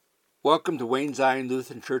Welcome to Wayne Zion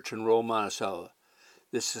Lutheran Church in Roll, Monticello.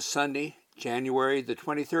 This is Sunday, January the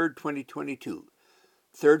 23rd, 2022,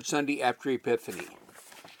 third Sunday after Epiphany.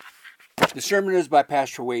 The sermon is by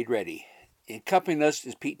Pastor Wade Reddy. Accompanying us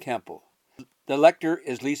is Pete Temple. The lector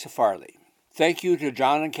is Lisa Farley. Thank you to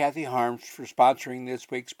John and Kathy Harms for sponsoring this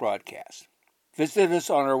week's broadcast. Visit us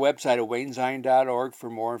on our website at waynezion.org for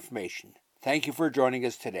more information. Thank you for joining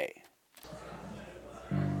us today.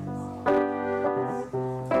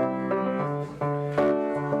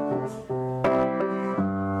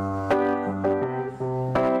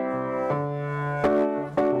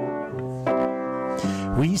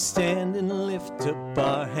 We stand and lift up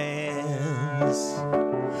our hands,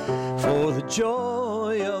 for the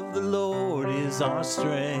joy of the Lord is our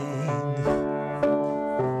strength.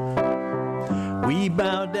 We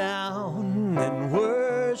bow down and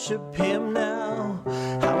worship Him now.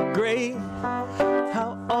 How great,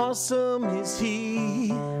 how awesome is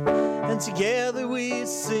He, and together we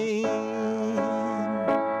sing.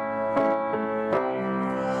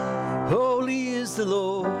 Holy is the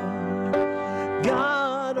Lord,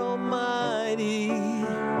 God Almighty.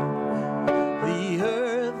 The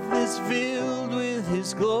earth is filled with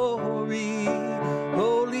His glory.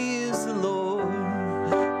 Holy is the Lord,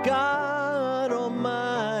 God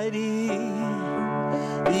Almighty.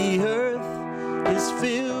 The earth is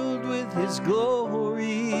filled with His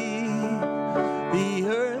glory. The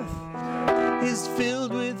earth is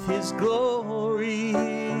filled with His glory.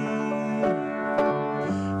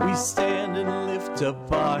 We stand and lift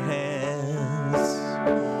up our hands,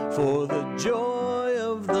 for the joy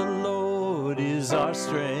of the Lord is our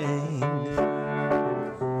strength.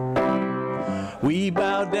 We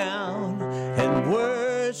bow down and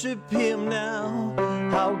worship Him now.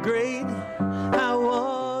 How great, how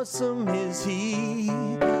awesome is He,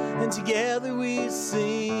 and together we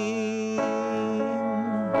sing.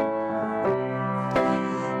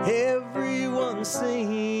 Everyone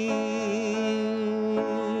sing.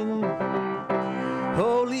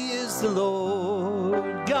 Holy is the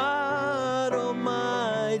Lord, God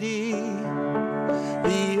Almighty.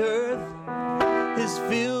 The earth is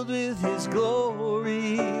filled with His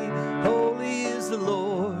glory. Holy is the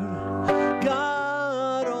Lord,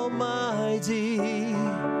 God Almighty.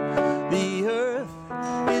 The earth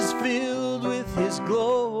is filled with His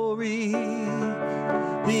glory.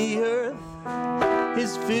 The earth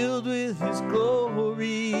is filled with His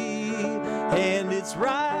glory, and it's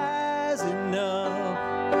rising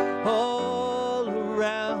up all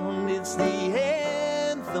around. It's the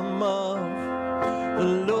anthem of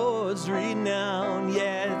the Lord's renown.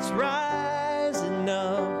 Yeah, it's rising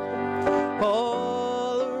up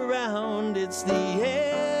all around. It's the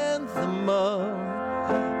anthem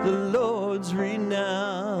of the Lord's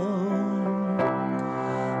renown.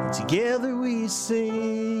 Together we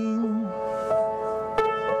sing.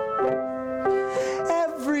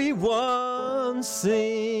 Everyone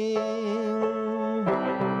sing.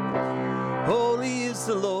 Holy is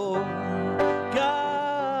the Lord,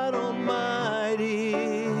 God Almighty.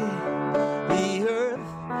 The earth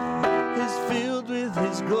is filled with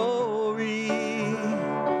His glory.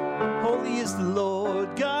 Holy is the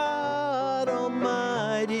Lord, God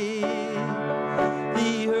Almighty.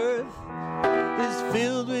 The earth is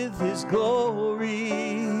filled with His glory.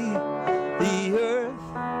 The earth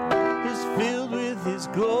is filled with His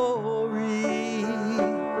glory.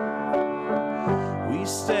 We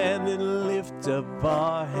stand and lift up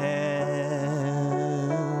our hands.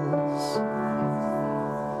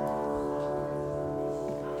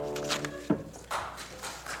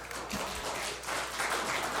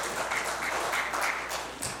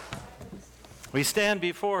 We stand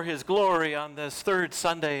before His glory on this third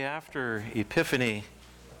Sunday after Epiphany.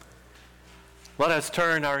 Let us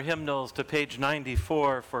turn our hymnals to page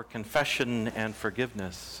 94 for confession and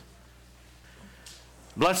forgiveness.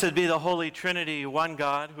 Blessed be the Holy Trinity, one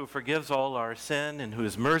God, who forgives all our sin and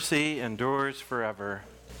whose mercy endures forever.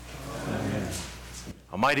 Amen.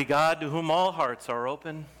 Almighty God, to whom all hearts are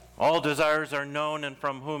open, all desires are known, and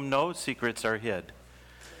from whom no secrets are hid,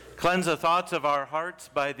 cleanse the thoughts of our hearts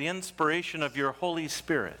by the inspiration of your Holy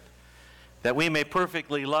Spirit, that we may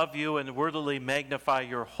perfectly love you and worthily magnify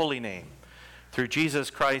your holy name, through Jesus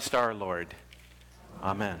Christ our Lord.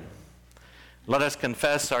 Amen. Let us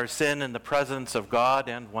confess our sin in the presence of God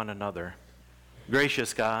and one another.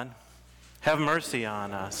 Gracious God, have mercy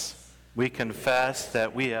on us. We confess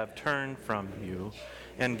that we have turned from you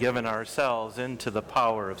and given ourselves into the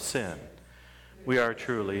power of sin. We are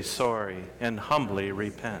truly sorry and humbly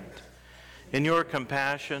repent. In your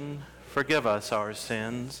compassion, forgive us our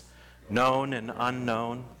sins, known and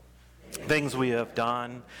unknown, things we have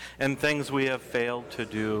done and things we have failed to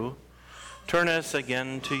do, Turn us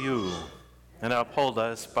again to you and uphold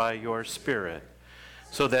us by your Spirit,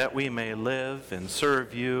 so that we may live and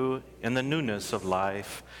serve you in the newness of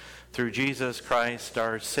life, through Jesus Christ,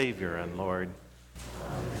 our Savior and Lord.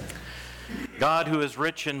 God, who is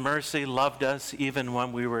rich in mercy, loved us even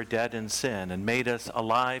when we were dead in sin and made us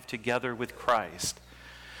alive together with Christ.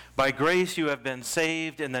 By grace you have been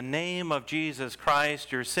saved. In the name of Jesus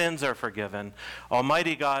Christ, your sins are forgiven.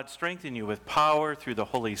 Almighty God, strengthen you with power through the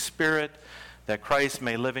Holy Spirit, that Christ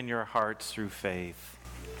may live in your hearts through faith.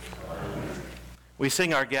 We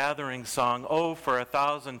sing our gathering song, "Oh, for a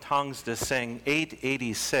Thousand Tongues to Sing,"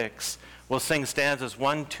 886. We'll sing stanzas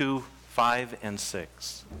 1, 2, 5, and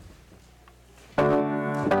 6.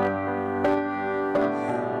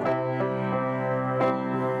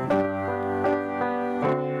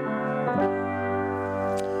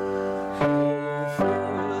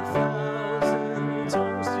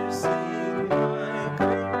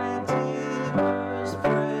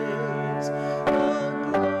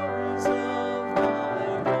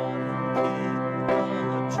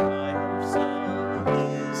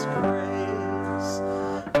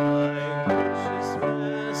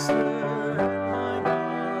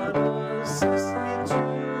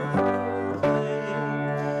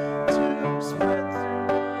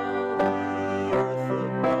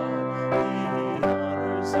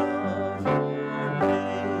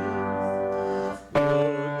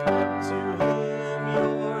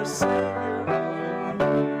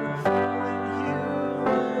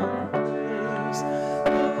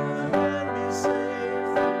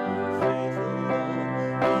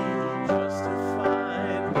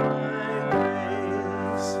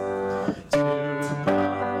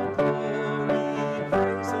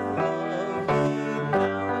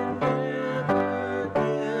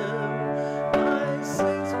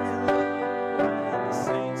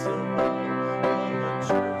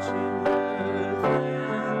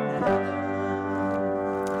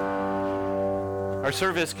 Our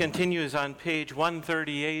service continues on page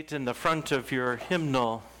 138 in the front of your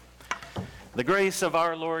hymnal. The grace of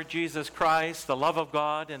our Lord Jesus Christ, the love of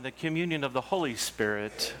God, and the communion of the Holy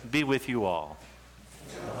Spirit be with you all.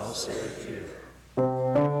 Also with you.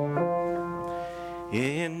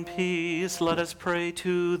 In peace, let us pray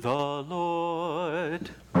to the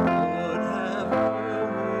Lord. Lord, have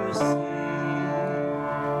mercy.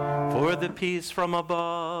 For the peace from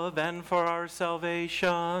above and for our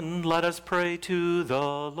salvation, let us pray to the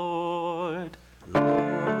Lord. Lord,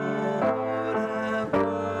 have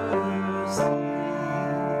mercy.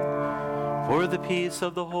 For the peace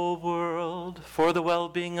of the whole world, for the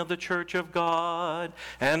well-being of the Church of God,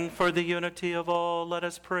 and for the unity of all, let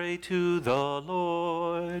us pray to the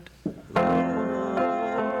Lord. Lord,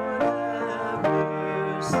 have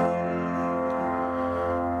mercy.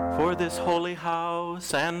 For this holy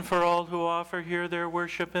house, and for all who offer here their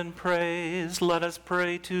worship and praise, let us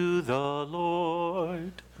pray to the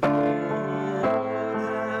Lord.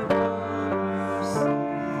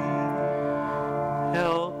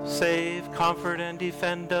 Help, save, comfort, and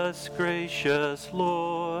defend us, gracious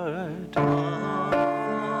Lord.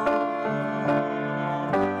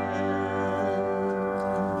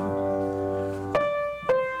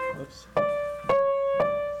 Oops.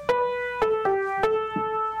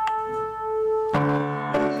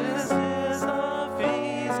 This is the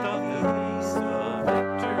feast of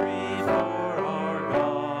victory for our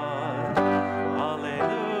God.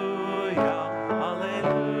 Alleluia,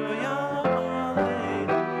 alleluia, alleluia.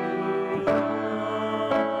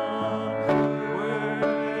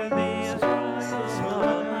 Worthy is Christ.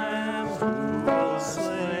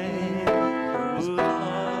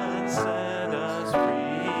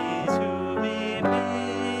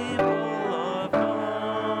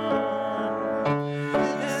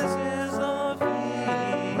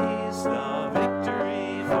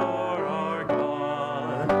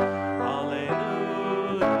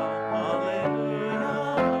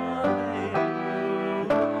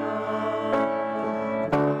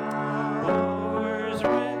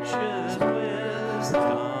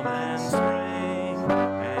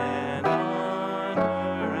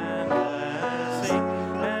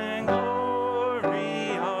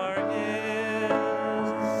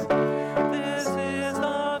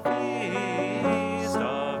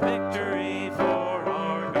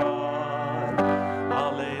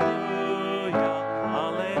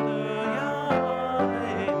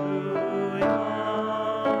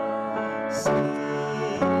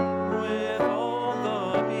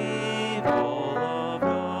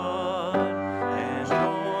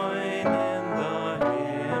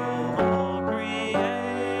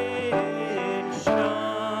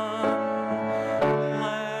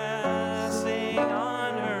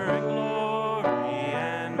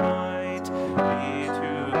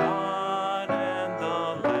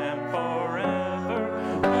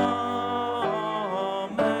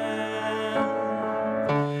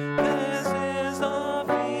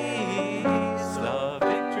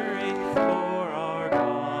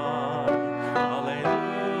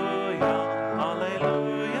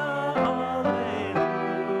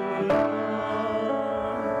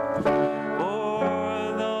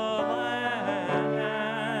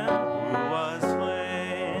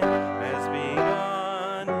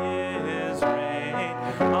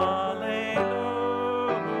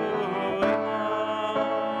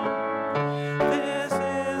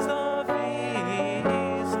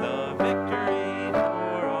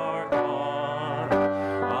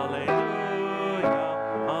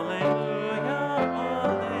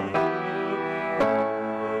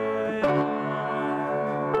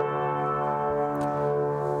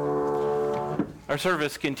 Our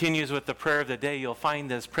service continues with the prayer of the day. You'll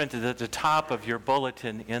find this printed at the top of your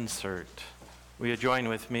bulletin insert. Will you join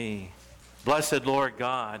with me? Blessed Lord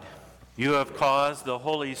God, you have caused the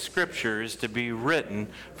Holy Scriptures to be written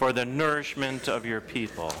for the nourishment of your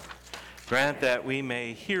people. Grant that we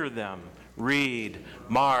may hear them, read,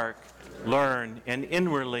 mark, learn, and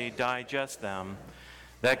inwardly digest them,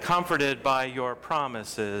 that comforted by your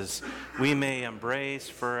promises, we may embrace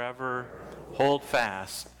forever, hold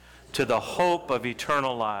fast to the hope of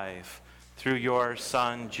eternal life through your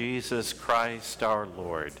Son, Jesus Christ our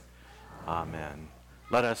Lord. Amen.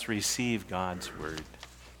 Let us receive God's word.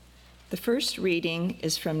 The first reading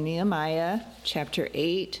is from Nehemiah chapter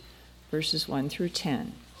 8, verses 1 through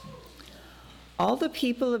 10. All the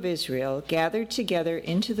people of Israel gathered together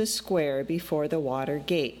into the square before the water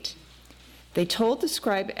gate. They told the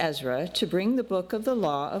scribe Ezra to bring the book of the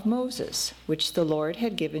law of Moses, which the Lord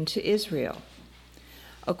had given to Israel.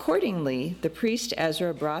 Accordingly, the priest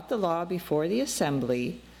Ezra brought the law before the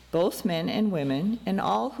assembly, both men and women, and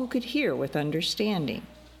all who could hear with understanding.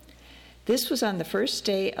 This was on the first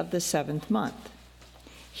day of the 7th month.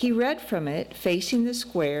 He read from it facing the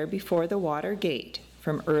square before the water gate,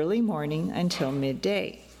 from early morning until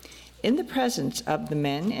midday, in the presence of the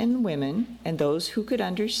men and women and those who could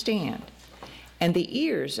understand. And the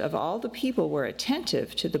ears of all the people were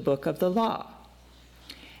attentive to the book of the law.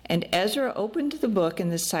 And Ezra opened the book in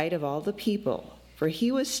the sight of all the people, for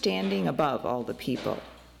he was standing above all the people.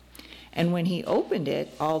 And when he opened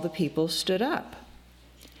it, all the people stood up.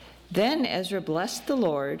 Then Ezra blessed the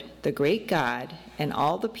Lord, the great God, and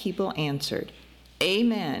all the people answered,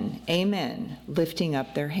 Amen, amen, lifting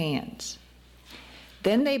up their hands.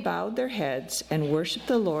 Then they bowed their heads and worshiped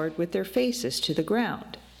the Lord with their faces to the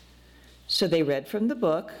ground. So they read from the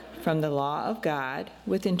book, from the law of God,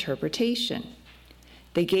 with interpretation.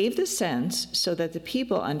 They gave the sense so that the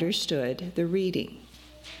people understood the reading.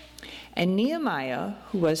 And Nehemiah,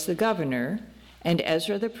 who was the governor, and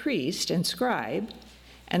Ezra the priest and scribe,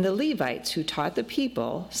 and the Levites who taught the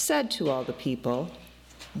people, said to all the people,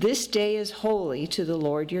 This day is holy to the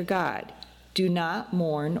Lord your God. Do not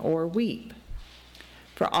mourn or weep.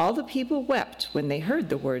 For all the people wept when they heard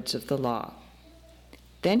the words of the law.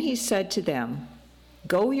 Then he said to them,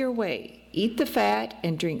 Go your way, eat the fat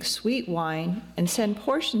and drink sweet wine, and send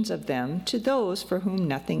portions of them to those for whom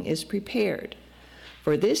nothing is prepared.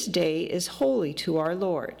 For this day is holy to our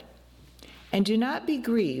Lord. And do not be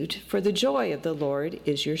grieved, for the joy of the Lord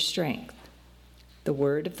is your strength. The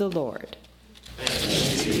word of the Lord.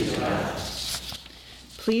 Thanks be to God.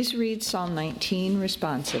 Please read Psalm 19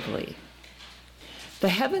 responsively. The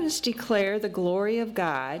heavens declare the glory of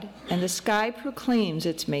God, and the sky proclaims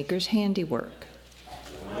its Maker's handiwork.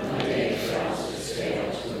 One day tells its tale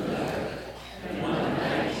to another, and one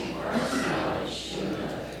night imparts knowledge to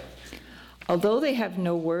another. Although they have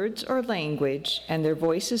no words or language, and their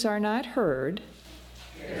voices are not heard,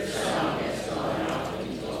 their song has gone out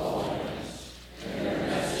into all lands, and their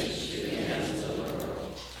message to the ends of the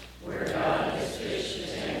world, where God has fished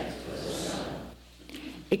his hands for the sun.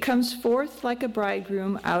 it comes forth like a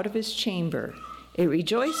bridegroom out of his chamber. It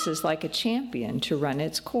rejoices like a champion to run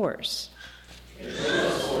its course. It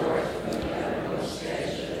goes forth from the uttermost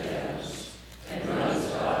edge of the heavens, and runs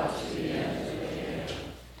about to the end of the earth.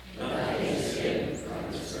 Nothing is hidden from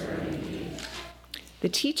its burning heat. The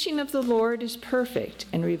teaching of the Lord is perfect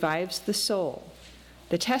and revives the soul.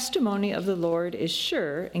 The testimony of the Lord is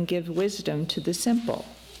sure and gives wisdom to the simple.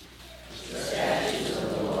 The statutes of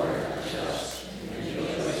the Lord are just and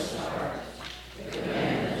rejoice the heart. The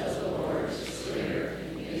commandment of the Lord is clear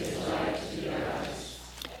and is light to the eyes.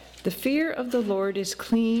 The fear of the Lord is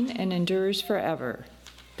clean and endures forever.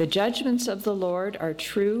 The judgments of the Lord are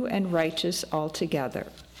true and righteous altogether.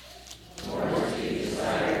 More to be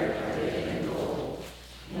desired are they than gold,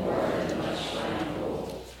 more than much fine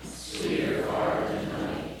gold, sweeter far than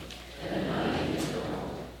honey in the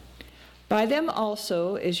comb. By them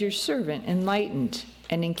also is your servant enlightened,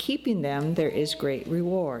 and in keeping them there is great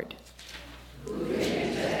reward. Who can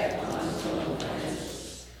exact one's own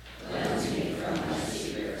offenses? Cleanse me from my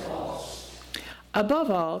secret faults.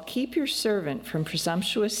 Above all, keep your servant from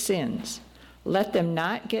presumptuous sins. Let them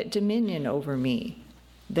not get dominion over me.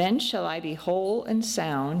 Then shall I be whole and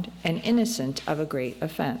sound and innocent of a great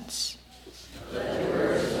offense. Let the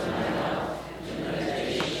words of my mouth and the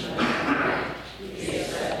meditation of my heart be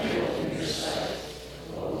acceptable in your sight,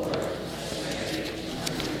 O Lord, my strength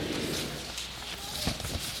and my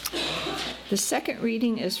redeemer. The second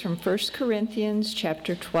reading is from 1 Corinthians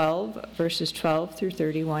chapter 12, verses 12 through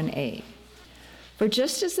 31a. For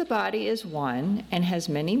just as the body is one and has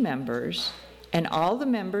many members, And all the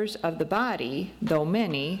members of the body, though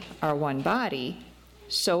many, are one body,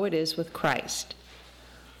 so it is with Christ.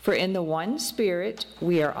 For in the one Spirit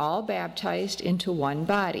we are all baptized into one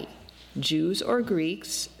body, Jews or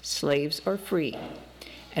Greeks, slaves or free,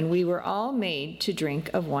 and we were all made to drink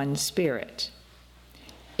of one Spirit.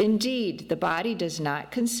 Indeed, the body does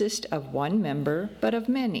not consist of one member, but of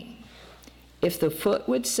many. If the foot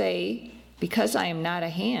would say, "Because I am not a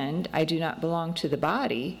hand, I do not belong to the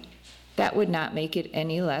body," that would not make it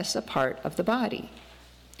any less a part of the body.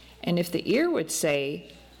 And if the ear would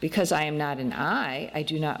say, "Because I am not an eye, I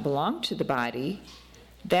do not belong to the body,"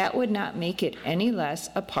 that would not make it any less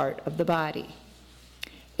a part of the body.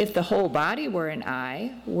 If the whole body were an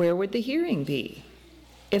eye, where would the hearing be?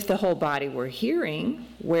 If the whole body were hearing,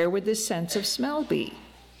 where would the sense of smell be?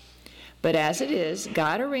 But as it is,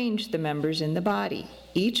 God arranged the members in the body,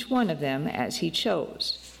 each one of them as he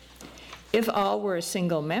chose. If all were a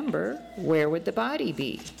single member, where would the body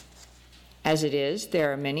be? As it is,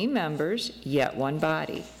 there are many members, yet one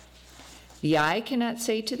body. The eye cannot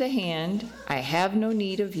say to the hand, "I have no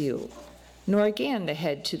need of you," nor again the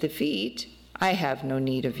head to the feet, "I have no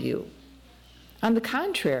need of you." On the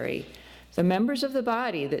contrary, the members of the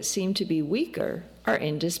body that seem to be weaker are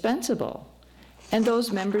indispensable, and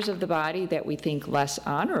those members of the body that we think less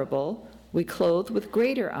honorable we clothe with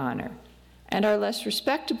greater honor, and our less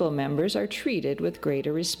respectable members are treated with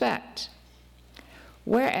greater respect.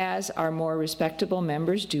 Whereas our more respectable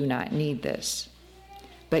members do not need this.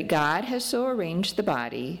 But God has so arranged the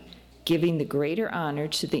body, giving the greater honor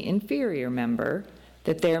to the inferior member,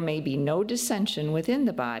 that there may be no dissension within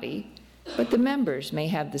the body, but the members may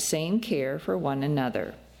have the same care for one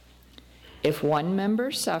another. If one member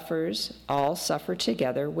suffers, all suffer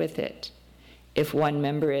together with it. If one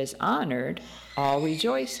member is honored, all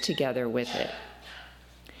rejoice together with it.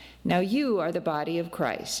 Now you are the body of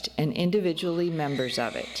Christ, and individually members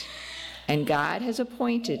of it. And God has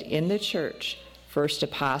appointed in the church first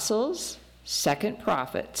apostles, second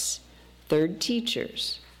prophets, third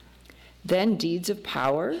teachers, then deeds of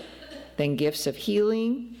power, then gifts of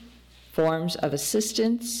healing, forms of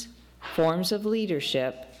assistance, forms of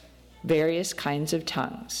leadership, various kinds of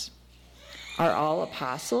tongues. Are all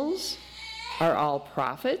apostles? Are all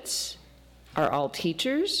prophets? Are all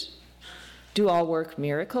teachers? Do all work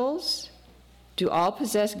miracles? Do all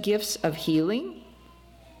possess gifts of healing?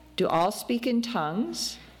 Do all speak in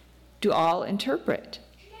tongues? Do all interpret?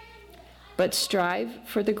 But strive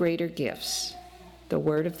for the greater gifts. The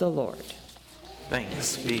word of the Lord.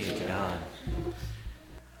 Thanks be to God.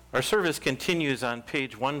 Our service continues on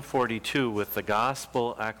page 142 with the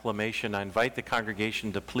gospel acclamation. I invite the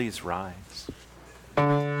congregation to please rise.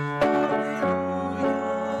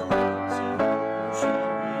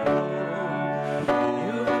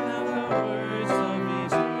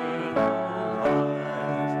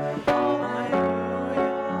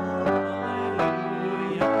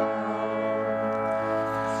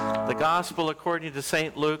 Gospel according to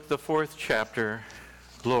St. Luke, the 4th chapter.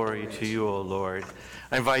 Glory to you, O Lord.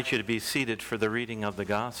 I invite you to be seated for the reading of the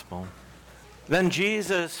Gospel. Then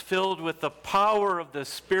Jesus, filled with the power of the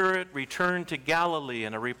Spirit, returned to Galilee,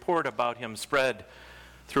 and a report about him spread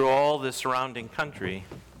through all the surrounding country.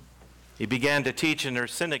 He began to teach in their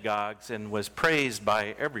synagogues and was praised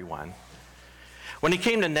by everyone. When he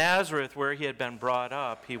came to Nazareth, where he had been brought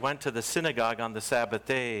up, he went to the synagogue on the Sabbath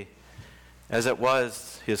day, as it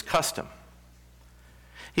was his custom.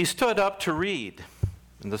 He stood up to read,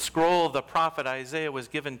 and the scroll of the prophet Isaiah was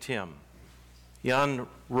given to him. He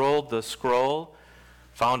unrolled the scroll,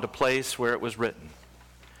 found a place where it was written,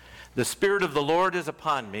 "The Spirit of the Lord is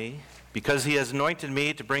upon me, because he has anointed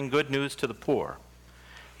me to bring good news to the poor.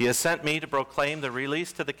 He has sent me to proclaim the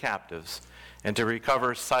release to the captives, and to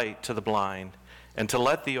recover sight to the blind, and to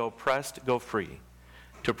let the oppressed go free,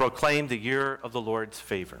 to proclaim the year of the Lord's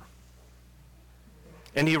favor."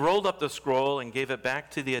 And he rolled up the scroll and gave it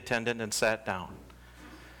back to the attendant and sat down.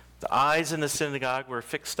 The eyes in the synagogue were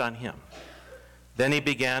fixed on him. Then he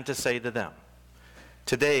began to say to them,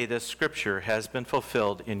 "Today this scripture has been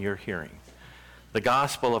fulfilled in your hearing." The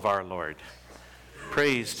gospel of our Lord.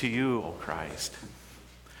 Praise to you, O Christ.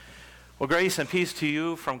 Well, grace and peace to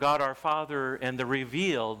you from God our Father and the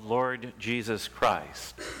revealed Lord Jesus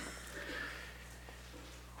Christ.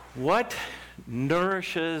 What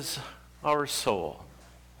nourishes our soul?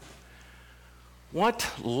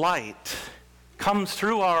 What light comes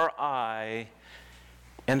through our eye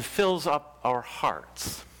and fills up our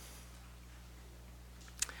hearts?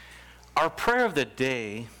 Our prayer of the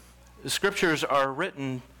day, the scriptures are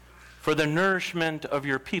written for the nourishment of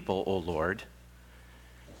your people, O Lord.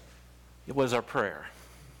 It was our prayer.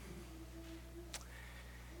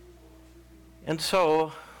 And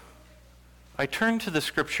so I turn to the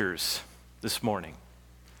scriptures this morning.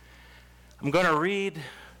 I'm going to read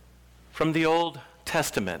from the Old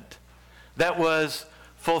Testament that was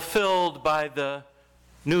fulfilled by the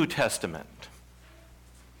New Testament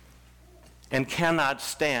and cannot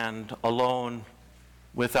stand alone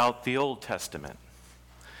without the Old Testament.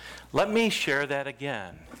 Let me share that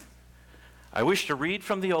again. I wish to read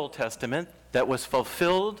from the Old Testament that was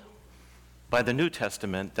fulfilled by the New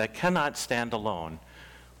Testament that cannot stand alone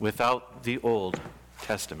without the Old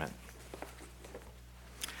Testament.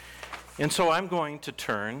 And so I'm going to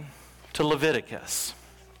turn to Leviticus,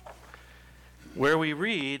 where we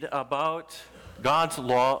read about God's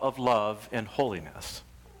law of love and holiness.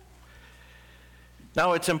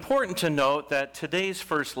 Now, it's important to note that today's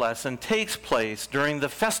first lesson takes place during the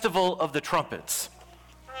Festival of the Trumpets.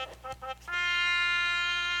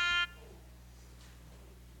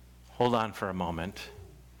 Hold on for a moment.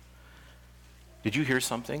 Did you hear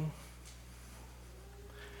something?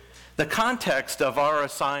 The context of our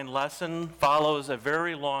assigned lesson follows a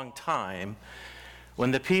very long time when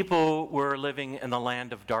the people were living in the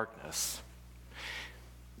land of darkness.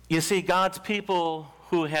 You see, God's people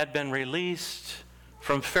who had been released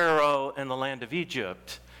from Pharaoh and the land of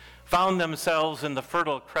Egypt found themselves in the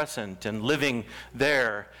Fertile Crescent and living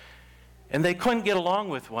there. And they couldn't get along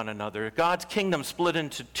with one another. God's kingdom split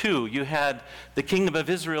into two. You had the kingdom of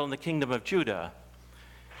Israel and the kingdom of Judah.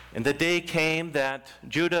 And the day came that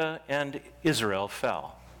Judah and Israel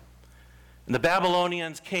fell. And the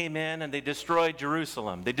Babylonians came in and they destroyed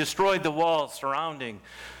Jerusalem. They destroyed the walls surrounding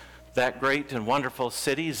that great and wonderful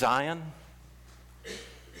city, Zion.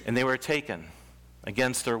 And they were taken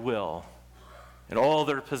against their will. And all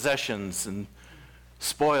their possessions and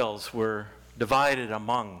spoils were divided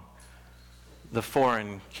among the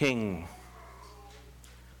foreign king.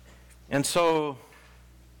 And so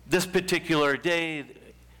this particular day,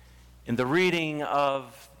 in the reading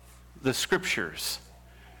of the scriptures,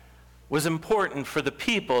 was important for the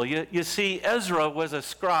people. You see, Ezra was a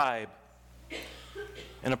scribe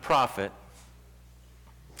and a prophet.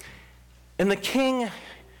 And the king,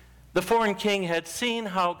 the foreign king, had seen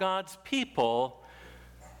how God's people,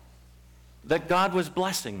 that God was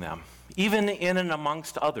blessing them, even in and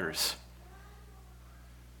amongst others.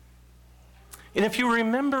 And if you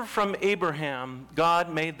remember from Abraham, God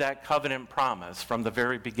made that covenant promise from the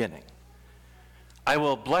very beginning. I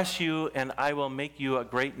will bless you and I will make you a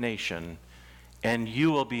great nation, and you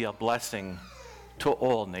will be a blessing to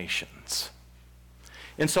all nations.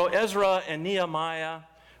 And so Ezra and Nehemiah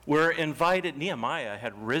were invited. Nehemiah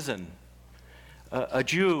had risen. A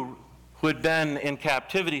Jew who had been in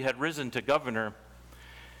captivity had risen to governor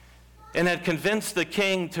and had convinced the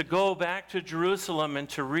king to go back to Jerusalem and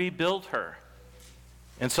to rebuild her.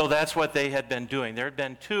 And so that's what they had been doing. There had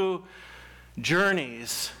been 2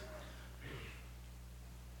 journeys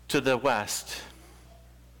to the west,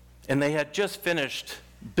 and they had just finished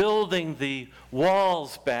building the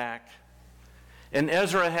walls back, and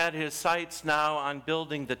Ezra had his sights now on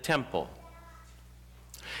building the temple.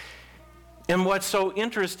 And what's so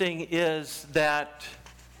interesting is that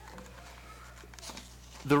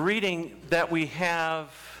the reading that we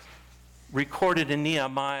have recorded in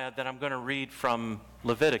Nehemiah that I'm going to read from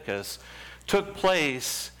Leviticus took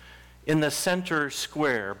place in the center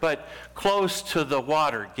square, but close to the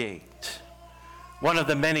water gate, one of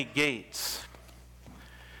the many gates.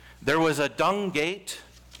 There was a dung gate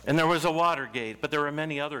and there was a water gate, but there were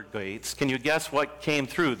many other gates. Can you guess what came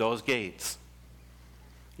through those gates?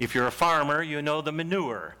 If you're a farmer, you know the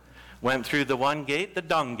manure went through the one gate, the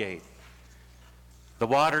dung gate. The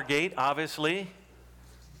water gate, obviously,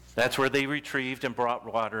 that's where they retrieved and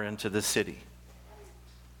brought water into the city.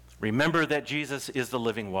 Remember that Jesus is the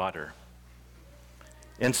living water.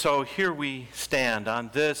 And so here we stand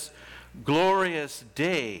on this glorious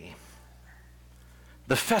day,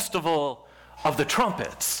 the festival of the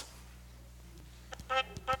trumpets.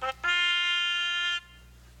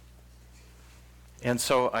 And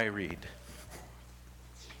so I read.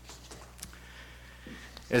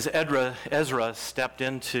 As Ezra stepped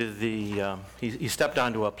into he stepped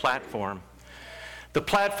onto a platform. The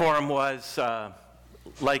platform was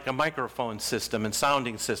like a microphone system and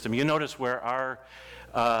sounding system. You notice where our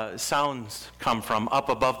sounds come from, up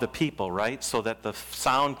above the people, right? So that the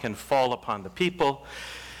sound can fall upon the people.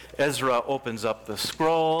 Ezra opens up the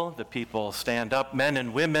scroll. The people stand up. Men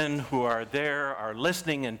and women who are there are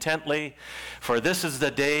listening intently, for this is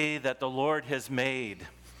the day that the Lord has made.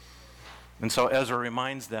 And so Ezra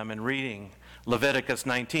reminds them in reading Leviticus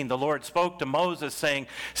 19, the Lord spoke to Moses saying,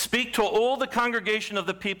 "Speak to all the congregation of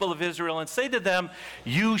the people of Israel and say to them,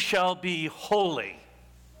 you shall be holy,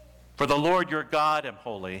 For the Lord your God am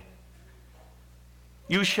holy.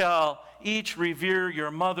 You shall each revere your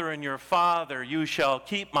mother and your father. You shall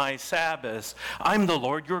keep my Sabbaths. I'm the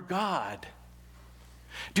Lord your God.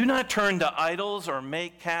 Do not turn to idols or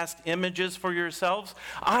make cast images for yourselves.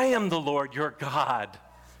 I am the Lord your God.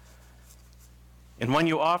 And when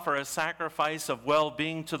you offer a sacrifice of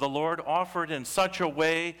well-being to the Lord, offer it in such a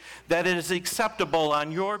way that it is acceptable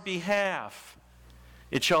on your behalf.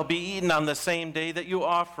 It shall be eaten on the same day that you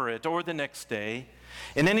offer it, or the next day.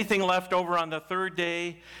 And anything left over on the third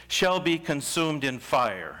day shall be consumed in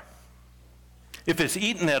fire. If it's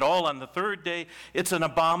eaten at all on the third day, it's an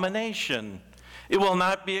abomination. It will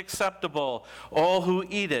not be acceptable. All who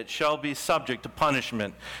eat it shall be subject to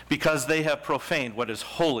punishment, because they have profaned what is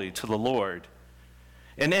holy to the Lord.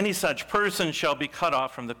 And any such person shall be cut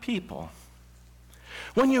off from the people.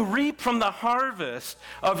 When you reap from the harvest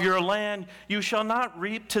of your land, you shall not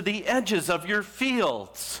reap to the edges of your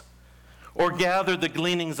fields, or gather the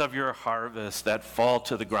gleanings of your harvest that fall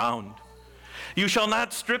to the ground. You shall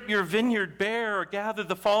not strip your vineyard bare, or gather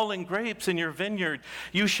the fallen grapes in your vineyard.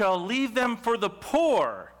 You shall leave them for the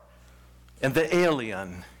poor and the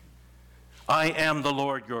alien. I am the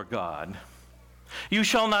Lord your God. You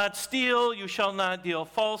shall not steal, you shall not deal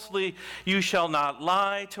falsely, you shall not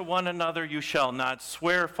lie to one another, you shall not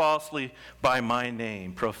swear falsely by my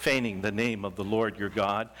name, profaning the name of the Lord your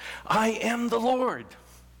God. I am the Lord.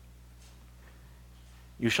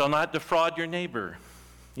 You shall not defraud your neighbor.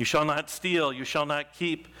 You shall not steal, you shall not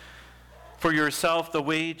keep for yourself the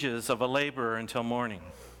wages of a laborer until morning.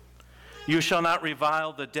 You shall not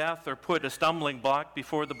revile the deaf or put a stumbling block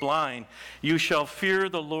before the blind. You shall fear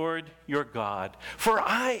the Lord your God, for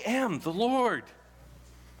I am the Lord.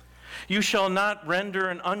 You shall not render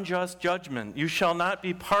an unjust judgment. You shall not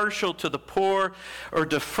be partial to the poor or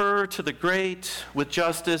defer to the great. With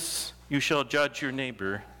justice you shall judge your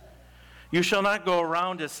neighbor. You shall not go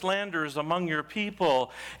around as slanderers among your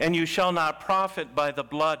people, and you shall not profit by the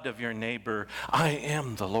blood of your neighbor. I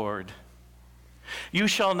am the Lord. You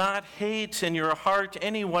shall not hate in your heart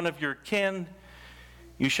any one of your kin.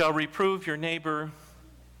 You shall reprove your neighbor,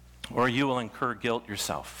 or you will incur guilt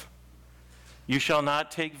yourself. You shall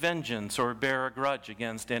not take vengeance or bear a grudge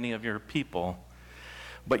against any of your people,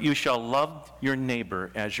 but you shall love your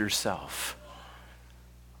neighbor as yourself.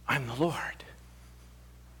 I'm the Lord.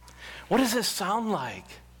 What does this sound like?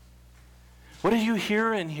 What do you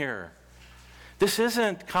hear in here? This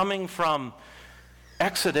isn't coming from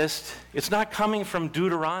Exodus. It's not coming from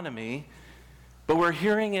Deuteronomy, but we're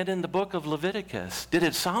hearing it in the book of Leviticus. Did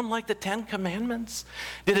it sound like the Ten Commandments?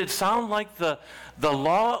 Did it sound like the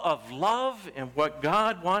law of love and what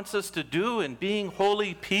God wants us to do in being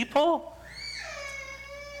holy people?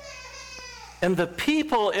 And the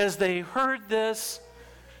people, as they heard this,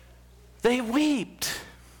 they wept.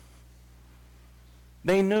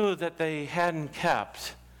 They knew that they hadn't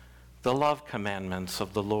kept the love commandments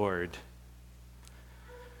of the Lord.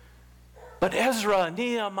 But Ezra,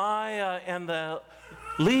 Nehemiah, and the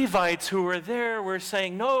Levites who were there were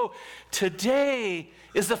saying, no, today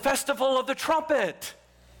is the festival of the trumpet.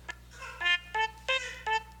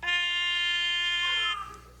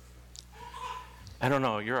 I don't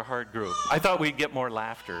know, you're a hard group. I thought we'd get more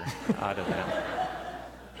laughter out of that.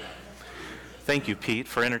 Thank you, Pete,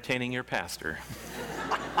 for entertaining your pastor.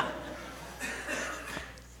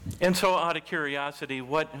 And so, out of curiosity,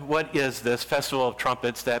 what is this Festival of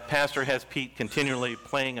Trumpets that Pastor has Pete continually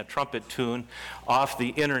playing a trumpet tune off the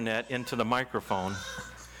internet into the microphone?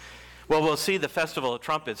 Well, we'll see the Festival of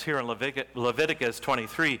Trumpets here in Leviticus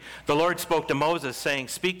 23. The Lord spoke to Moses, saying,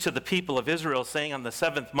 "Speak to the people of Israel, saying, on the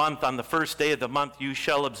 7th month, on the first day of the month, you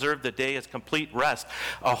shall observe the day as complete rest,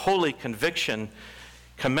 a holy conviction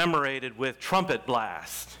commemorated with trumpet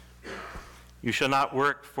blast. You shall not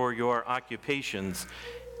work for your occupations,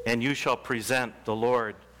 and you shall present the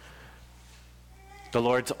Lord's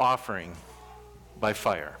offering by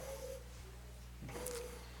fire."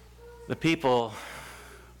 The people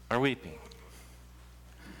are weeping.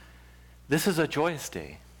 This is a joyous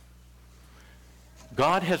day.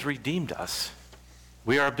 God has redeemed us.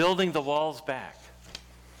 We are building the walls back.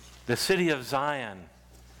 The city of Zion,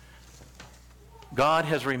 God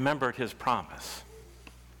has remembered his promise.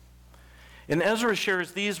 And Ezra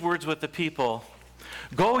shares these words with the people: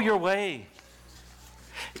 "Go your way,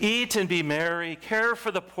 eat and be merry, care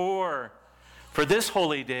for the poor, for this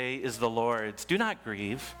holy day is the Lord's. Do not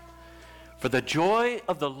grieve, for the joy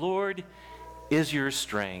of the Lord is your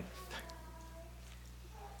strength."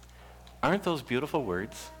 Aren't those beautiful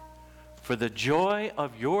words? For the joy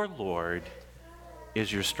of your Lord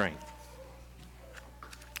is your strength.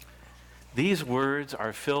 These words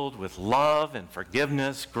are filled with love and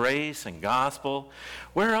forgiveness, grace and gospel.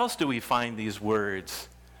 Where else do we find these words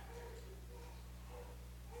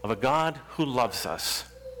of a God who loves us,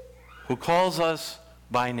 who calls us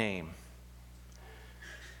by name?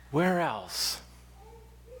 Where else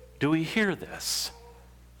do we hear this?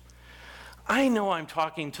 I know I'm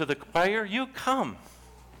talking to the choir. You come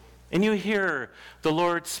and you hear the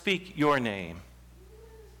Lord speak your name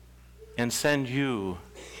and send you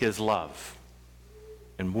his love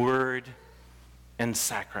in word and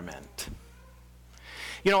sacrament.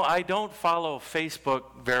 You know, I don't follow Facebook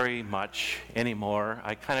very much anymore.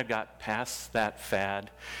 I kind of got past that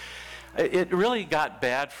fad. It really got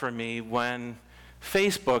bad for me when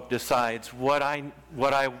Facebook decides what I'm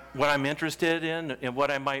interested in and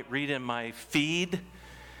what I might read in my feed.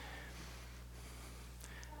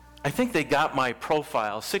 I think they got my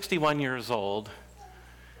profile, 61 years old,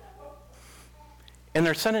 and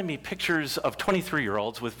they're sending me pictures of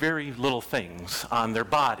 23-year-olds with very little things on their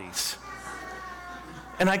bodies.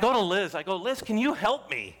 And I go to Liz, Liz, can you help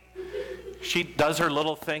me? She does her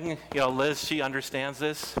little thing. Liz, she understands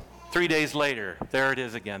this. 3 days later, there it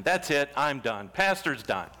is again. That's it, I'm done. Pastor's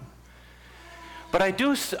done. But I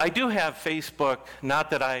do have Facebook, not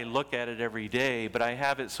that I look at it every day, but I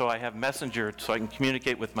have it so I have Messenger so I can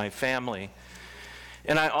communicate with my family.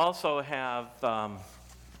 And I also have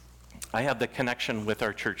the connection with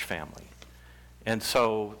our church family. And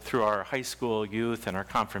so through our high school youth and our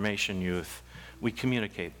confirmation youth, we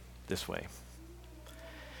communicate this way.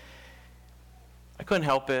 I couldn't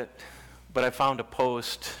help it, but I found a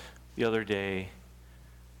post the other day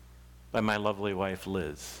by my lovely wife,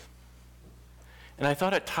 Liz. And I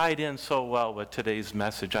thought it tied in so well with today's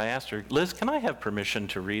message. I asked her, Liz, can I have permission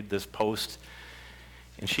to read this post?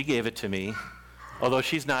 And she gave it to me. Although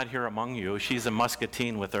she's not here among you, she's a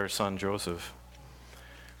Muscatine with our son Joseph.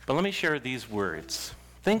 But let me share these words.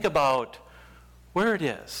 Think about where it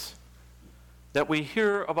is that we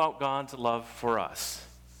hear about God's love for us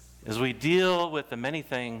as we deal with the many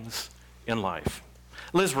things in life.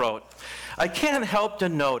 Liz wrote, I can't help to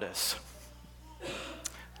notice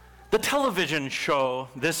the television show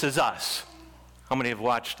This Is Us. How many have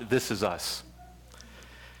watched This Is Us?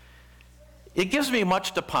 It gives me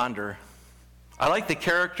much to ponder. I like the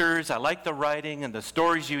characters, I like the writing, and the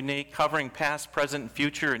story's unique, covering past, present, and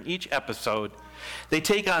future in each episode. They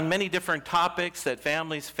take on many different topics that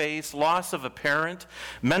families face: loss of a parent,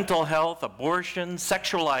 mental health, abortion,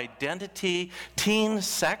 sexual identity, teen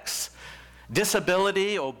sex,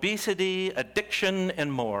 disability, obesity, addiction,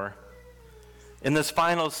 and more. In this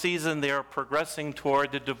final season, they are progressing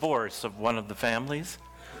toward the divorce of one of the families.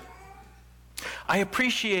 I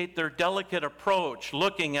appreciate their delicate approach,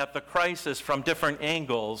 looking at the crisis from different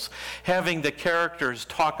angles, having the characters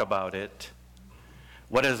talk about it.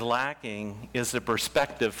 What is lacking is the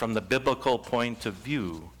perspective from the biblical point of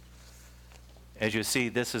view. As you see,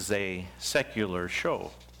 this is a secular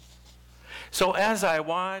show. So as I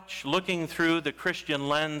watch, looking through the Christian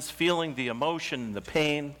lens, feeling the emotion and the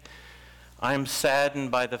pain, I'm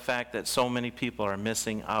saddened by the fact that so many people are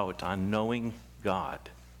missing out on knowing God.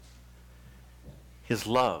 His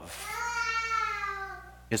love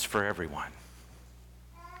is for everyone.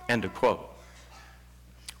 End of quote.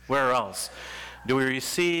 Where else do we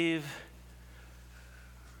receive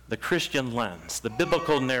the Christian lens, the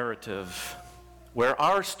biblical narrative, where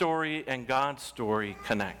our story and God's story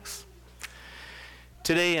connects?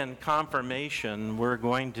 Today in confirmation, we're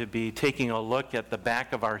going to be taking a look at the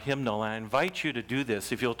back of our hymnal, and I invite you to do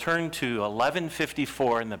this. If you'll turn to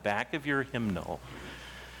 1154 in the back of your hymnal.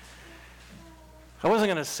 I wasn't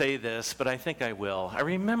going to say this, but I think I will. I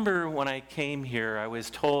remember when I came here, I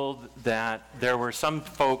was told that there were some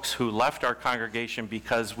folks who left our congregation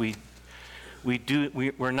because we're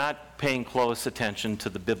not paying close attention to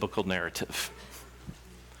the biblical narrative.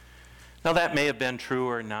 Now, that may have been true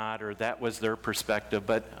or not, or that was their perspective,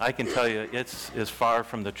 but I can tell you it's as far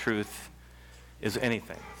from the truth as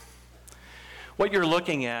anything. What you're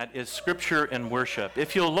looking at is Scripture and worship.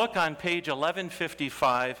 If you'll look on page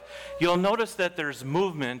 1155, you'll notice that there's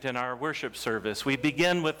movement in our worship service. We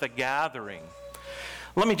begin with the gathering.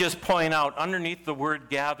 Let me just point out, underneath the word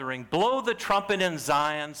gathering, blow the trumpet in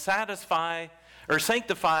Zion, sanctify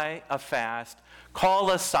a fast,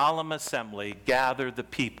 call a solemn assembly, gather the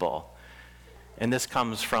people. And this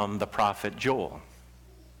comes from the prophet Joel.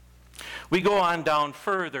 We go on down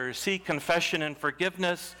further, see confession and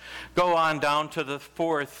forgiveness, go on down to the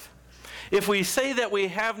fourth. If we say that we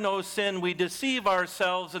have no sin, we deceive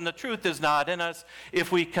ourselves and the truth is not in us.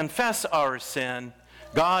 If we confess our sin,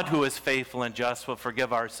 God, who is faithful and just, will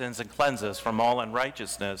forgive our sins and cleanse us from all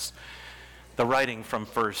unrighteousness. the writing from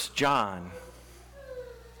 1 John.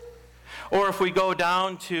 Or if we go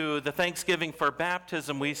down to the thanksgiving for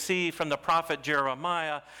baptism, we see from the prophet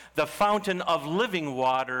Jeremiah, the fountain of living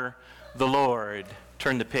water, the Lord.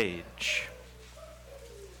 Turn the page.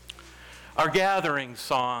 Our gathering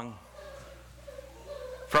song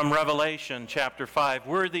from Revelation chapter 5.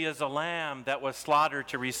 Worthy is a lamb that was slaughtered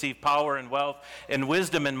to receive power and wealth and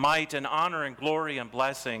wisdom and might and honor and glory and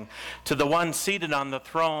blessing. To the one seated on the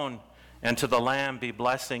throne and to the Lamb be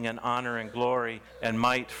blessing and honor and glory and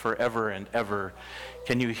might forever and ever.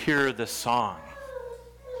 Can you hear the song?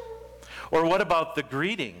 Or what about the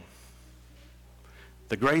greeting?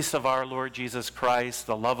 The grace of our Lord Jesus Christ,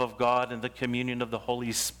 the love of God, and the communion of the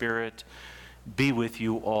Holy Spirit be with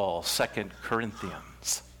you all. 2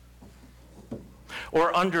 Corinthians.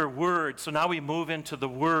 Or under word. So now we move into the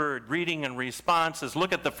word, reading and responses.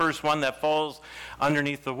 Look at the first one that falls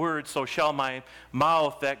underneath the word. So shall my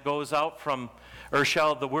mouth that goes out from, or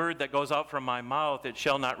shall the word that goes out from my mouth, it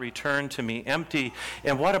shall not return to me empty.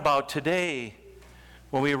 And what about today?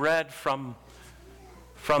 When we read from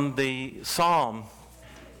the psalm,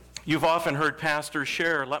 you've often heard pastors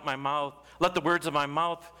share, let the words of my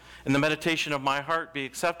mouth and the meditation of my heart be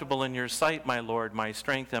acceptable in your sight, my Lord, my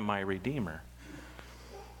strength and my Redeemer.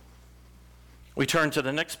 We turn to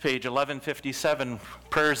the next page, 1157,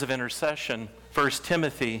 prayers of intercession, 1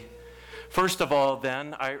 Timothy. First of all,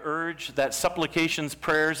 then, I urge that supplications,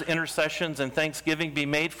 prayers, intercessions, and thanksgiving be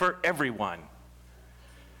made for everyone.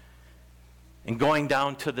 And going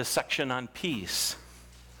down to the section on peace,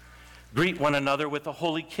 greet one another with a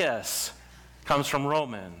holy kiss, comes from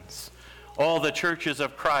Romans. All the churches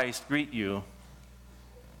of Christ greet you.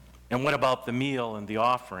 And what about the meal and the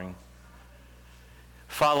offering?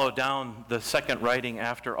 Follow down the second writing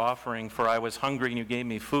after offering, for I was hungry and you gave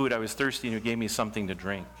me food, I was thirsty and you gave me something to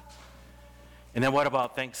drink. And then what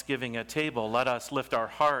about thanksgiving at table? Let us lift our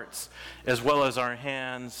hearts as well as our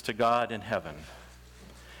hands to God in heaven.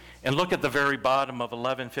 And look at the very bottom of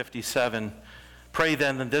 1157. Pray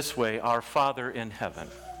then in this way, our Father in heaven.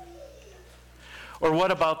 Or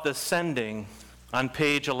what about the sending on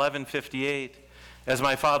page 1158? As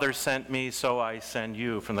my Father sent me, so I send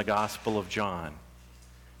you, from the Gospel of John.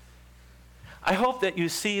 I hope that you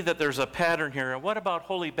see that there's a pattern here. And what about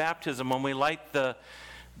holy baptism when we light the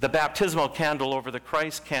baptismal candle over the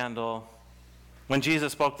Christ candle? When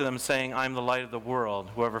Jesus spoke to them saying, I'm the light of the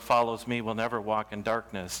world. Whoever follows me will never walk in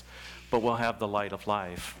darkness, but will have the light of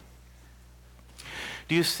life.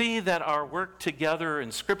 Do you see that our work together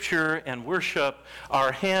in Scripture and worship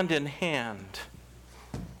are hand in hand?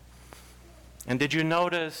 And did you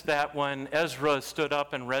notice that when Ezra stood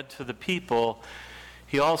up and read to the people,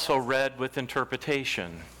 he also read with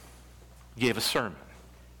interpretation, gave a sermon?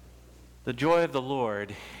 The joy of the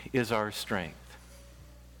Lord is our strength.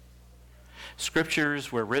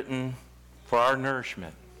 Scriptures were written for our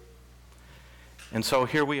nourishment. And so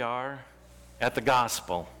here we are at the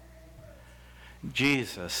gospel.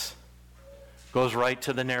 Jesus goes right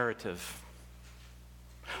to the narrative.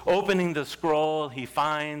 Opening the scroll, he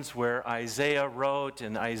finds where Isaiah wrote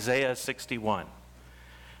in Isaiah 61.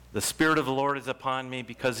 The Spirit of the Lord is upon me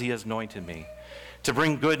because he has anointed me. To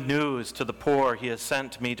bring good news to the poor, he has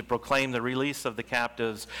sent me to proclaim the release of the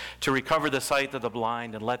captives, to recover the sight of the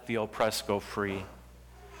blind, and let the oppressed go free,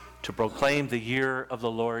 to proclaim the year of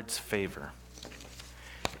the Lord's favor.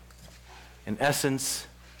 In essence,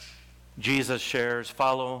 Jesus shares,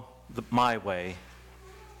 follow my way.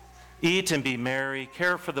 Eat and be merry,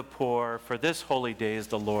 care for the poor, for this holy day is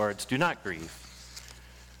the Lord's. Do not grieve,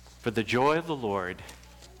 for the joy of the Lord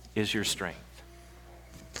is your strength.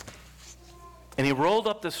 And he rolled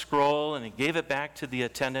up the scroll and he gave it back to the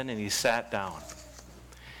attendant and he sat down.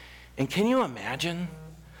 And can you imagine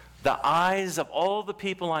the eyes of all the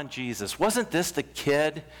people on Jesus? Wasn't this the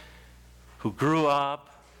kid who grew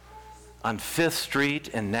up on 5th Street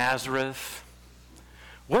in Nazareth?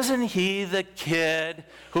 Wasn't he the kid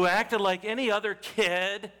who acted like any other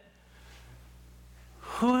kid?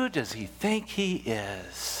 Who does he think he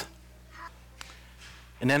is?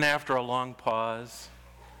 And then after a long pause,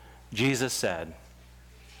 Jesus said,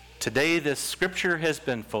 today this scripture has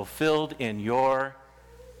been fulfilled in your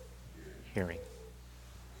hearing.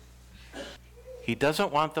 He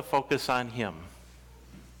doesn't want the focus on him.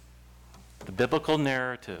 The biblical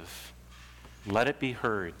narrative, let it be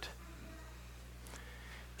heard.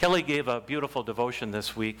 Kelly gave a beautiful devotion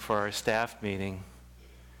this week for our staff meeting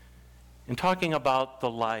in talking about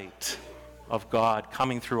the light of God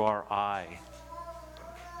coming through our eye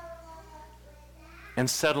and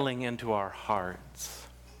settling into our hearts.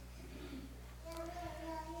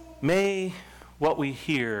 May what we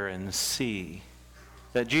hear and see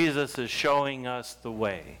that Jesus is showing us the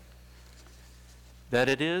way, that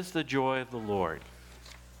it is the joy of the Lord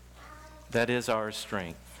that is our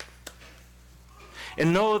strength.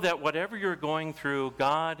 And know that whatever you're going through,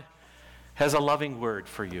 God has a loving word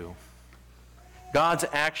for you. God's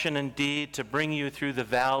action and deed to bring you through the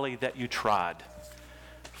valley that you trod,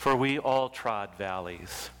 for we all trod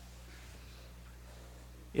valleys.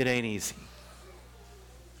 It ain't easy.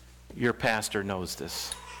 Your pastor knows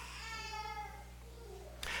this.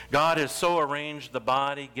 God has so arranged the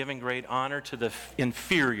body, giving great honor to the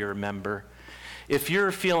inferior member. If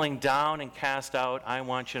you're feeling down and cast out, I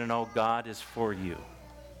want you to know God is for you.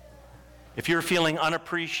 If you're feeling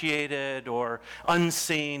unappreciated or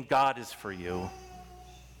unseen, God is for you.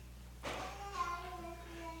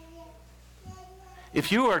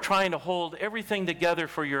 If you are trying to hold everything together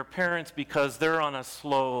for your parents because they're on a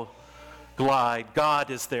slow glide, God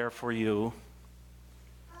is there for you.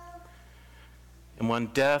 And when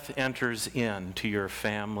death enters into your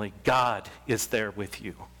family, God is there with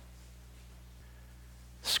you.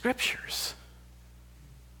 Scriptures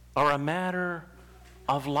are a matter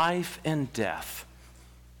of life and death.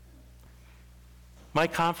 My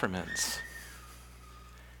confirmants,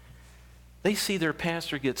 they see their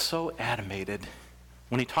pastor get so animated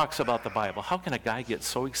when he talks about the Bible. How can a guy get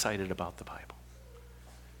so excited about the Bible?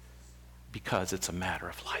 Because it's a matter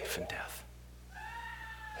of life and death.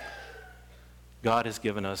 God has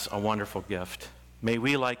given us a wonderful gift. May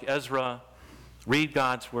we, like Ezra, read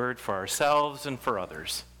God's word for ourselves and for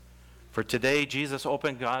others. For today, Jesus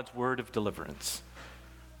opened God's word of deliverance,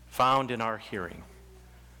 found in our hearing,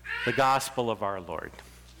 the gospel of our Lord.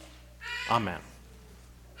 Amen.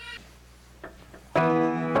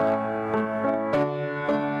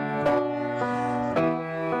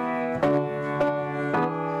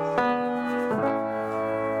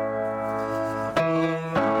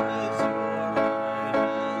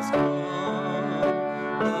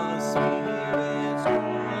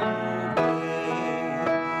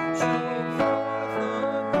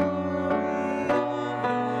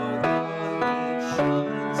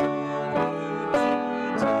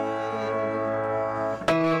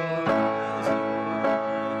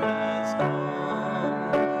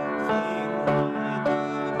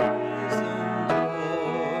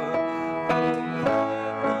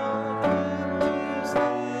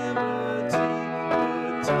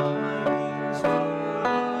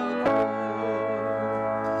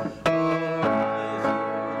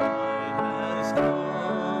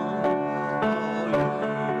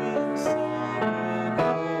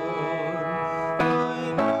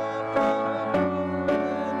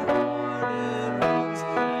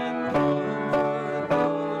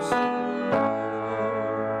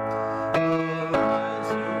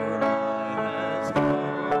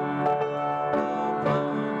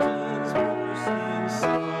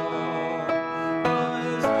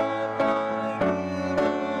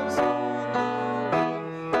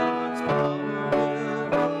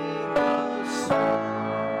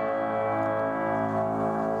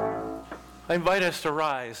 I invite us to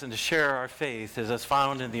rise and to share our faith as is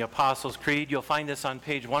found in the Apostles' Creed. You'll find this on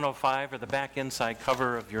page 105 or the back inside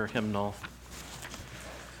cover of your hymnal.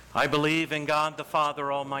 I believe in God the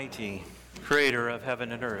Father Almighty, creator of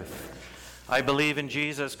heaven and earth. I believe in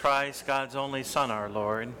Jesus Christ, God's only Son, our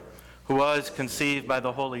Lord, who was conceived by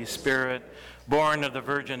the Holy Spirit, born of the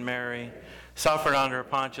Virgin Mary, suffered under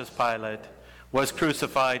Pontius Pilate, was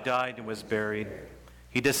crucified, died, and was buried.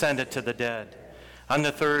 He descended to the dead. On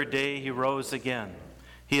the third day he rose again.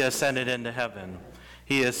 He ascended into heaven.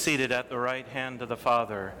 He is seated at the right hand of the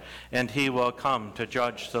Father, and he will come to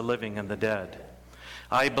judge the living and the dead.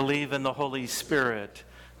 I believe in the Holy Spirit,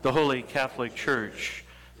 the Holy Catholic Church,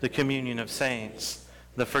 the communion of saints,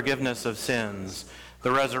 the forgiveness of sins,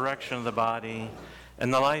 the resurrection of the body,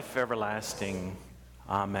 and the life everlasting.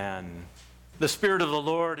 Amen. The Spirit of the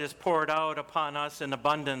Lord is poured out upon us in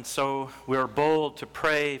abundance, so we are bold to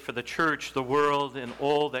pray for the church, the world, and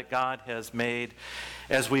all that God has made,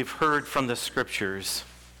 as we've heard from the Scriptures.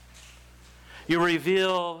 You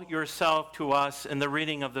reveal yourself to us in the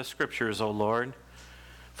reading of the Scriptures, O Lord.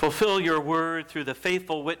 Fulfill your word through the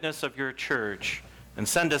faithful witness of your church, and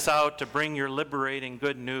send us out to bring your liberating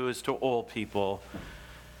good news to all people.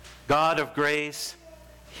 God of grace,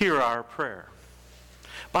 hear our prayer.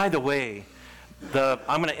 By the way,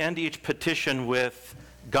 I'm going to end each petition with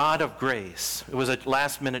God of grace. It was a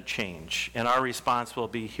last-minute change, and our response will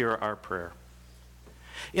be, hear our prayer.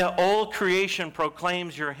 All creation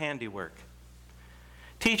proclaims your handiwork.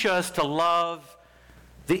 Teach us to love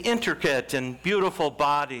the intricate and beautiful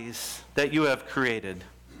bodies that you have created.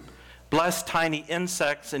 Bless tiny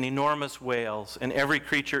insects and enormous whales and every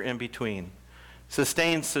creature in between.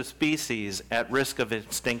 sustains the species at risk of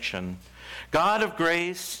extinction. God of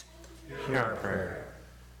grace, hear our prayer.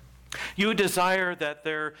 You desire that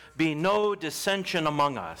there be no dissension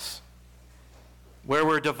among us. Where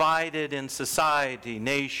we're divided in society,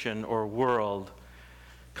 nation, or world,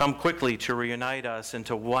 come quickly to reunite us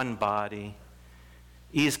into one body,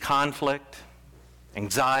 ease conflict,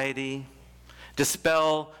 anxiety,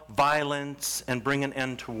 dispel violence, and bring an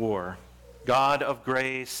end to war. God of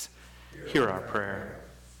grace, hear our prayer.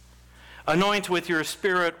 Anoint with your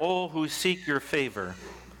Spirit all who seek your favor.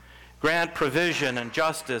 Grant provision and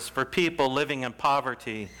justice for people living in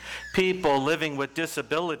poverty, people living with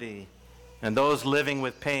disability, and those living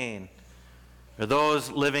with pain, or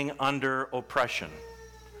those living under oppression.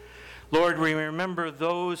 Lord, we remember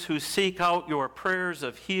those who seek out your prayers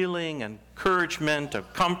of healing, encouragement,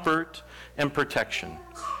 of comfort, and protection.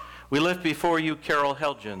 We lift before you Carol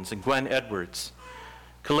Helgens and Gwen Edwards,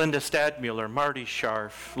 Kalinda Stadmuller, Marty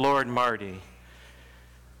Scharf, Lord Marty.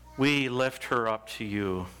 We lift her up to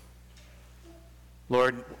you.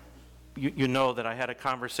 Lord, you know that I had a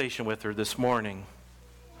conversation with her this morning,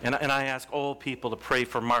 and I ask all people to pray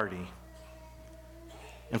for Marty.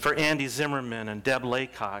 And for Andy Zimmerman and Deb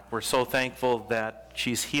Laycock, we're so thankful that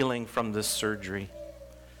she's healing from this surgery.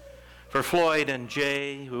 For Floyd and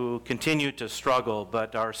Jay, who continue to struggle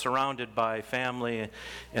but are surrounded by family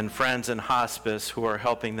and friends in hospice who are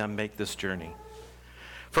helping them make this journey.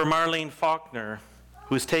 For Marlene Faulkner,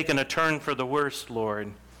 who's taken a turn for the worst, Lord,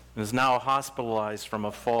 and is now hospitalized from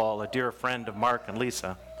a fall, a dear friend of Mark and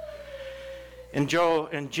Lisa. And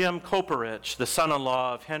Jim Koperich, the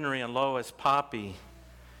son-in-law of Henry and Lois Poppy,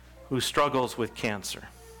 who struggles with cancer.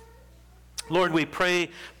 Lord, we pray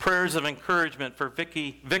prayers of encouragement for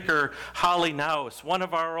Vicar Holly Naus, one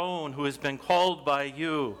of our own who has been called by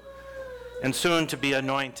you and soon to be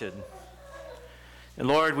anointed. And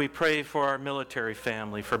Lord, we pray for our military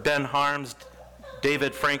family, for Ben Harms,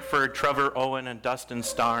 David Frankfurt, Trevor Owen, and Dustin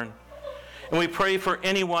Starn. And we pray for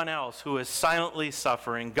anyone else who is silently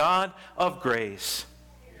suffering. God of grace,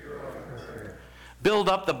 build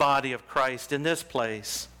up the body of Christ in this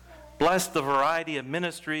place. Bless the variety of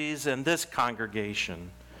ministries in this congregation.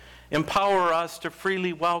 Empower us to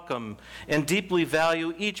freely welcome and deeply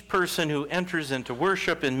value each person who enters into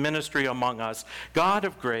worship and ministry among us. God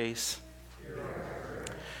of grace,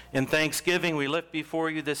 in thanksgiving, we lift before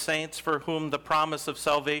you the saints for whom the promise of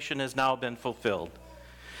salvation has now been fulfilled.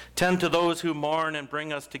 Tend to those who mourn and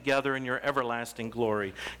bring us together in your everlasting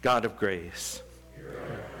glory, God of grace.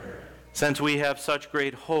 Since we have such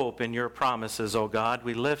great hope in your promises, O God,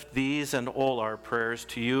 we lift these and all our prayers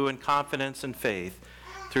to you in confidence and faith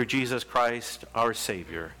through Jesus Christ, our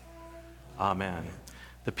Savior. Amen.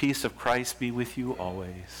 The peace of Christ be with you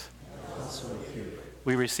always. Also with you.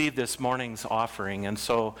 We received this morning's offering, and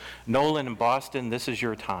so Nolan and Boston, this is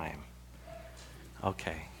your time.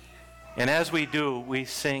 Okay. And as we do, we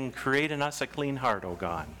sing, Create in Us a Clean Heart, O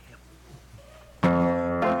God.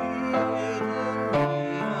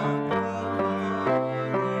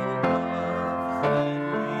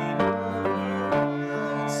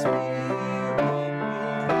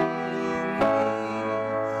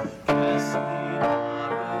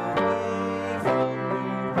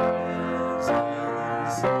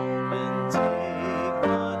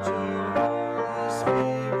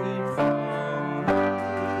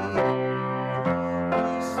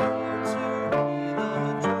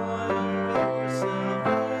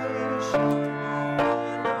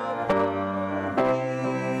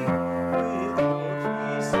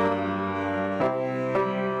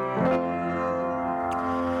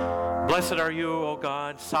 Blessed are you, O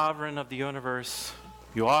God, sovereign of the universe.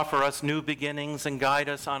 You offer us new beginnings and guide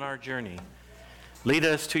us on our journey. Lead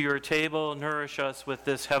us to your table, nourish us with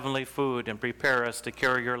this heavenly food, and prepare us to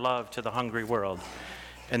carry your love to the hungry world.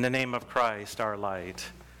 In the name of Christ, our light.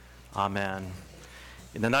 Amen.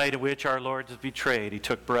 In the night in which our Lord was betrayed, he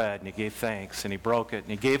took bread and he gave thanks and he broke it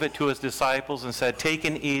and he gave it to his disciples and said, "Take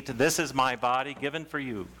and eat. This is my body given for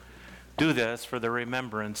you. Do this for the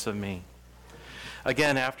remembrance of me."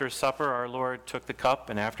 Again, after supper, our Lord took the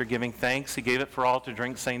cup, and after giving thanks, he gave it for all to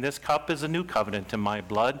drink, saying, "This cup is a new covenant in my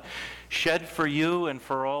blood, shed for you and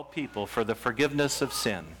for all people for the forgiveness of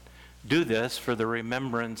sin. Do this for the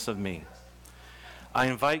remembrance of me." I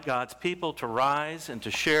invite God's people to rise and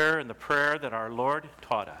to share in the prayer that our Lord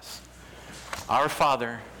taught us. Our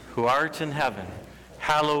Father, who art in heaven,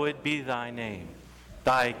 hallowed be thy name.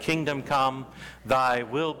 Thy kingdom come, thy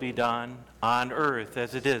will be done, on earth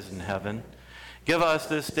as it is in heaven. Give us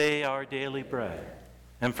this day our daily bread,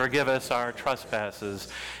 and forgive us our trespasses,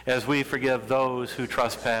 as we forgive those who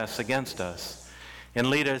trespass against us. And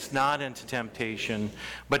lead us not into temptation,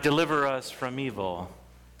 but deliver us from evil.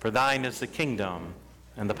 For thine is the kingdom,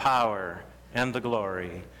 and the power, and the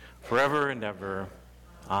glory, forever and ever.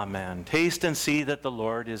 Amen. Taste and see that the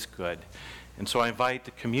Lord is good. And so I invite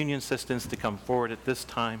the communion assistants to come forward at this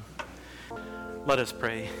time. Let us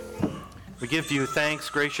pray. We give you thanks,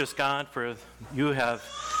 gracious God, for you have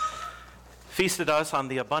feasted us on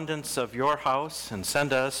the abundance of your house and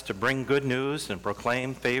sent us to bring good news and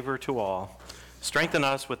proclaim favor to all. Strengthen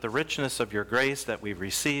us with the richness of your grace that we've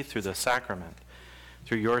received through the sacrament,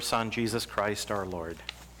 through your Son, Jesus Christ our Lord.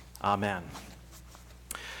 Amen.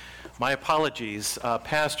 My apologies.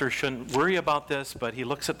 Pastor shouldn't worry about this, but he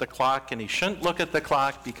looks at the clock, and he shouldn't look at the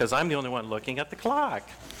clock because I'm the only one looking at the clock.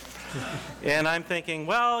 And I'm thinking,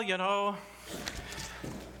 well, you know,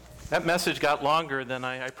 that message got longer than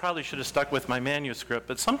I probably should have stuck with my manuscript,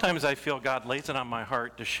 but sometimes I feel God lays it on my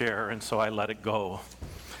heart to share, and so I let it go.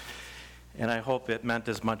 And I hope it meant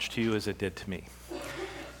as much to you as it did to me.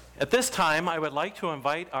 At this time, I would like to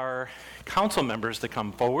invite our council members to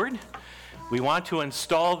come forward. We want to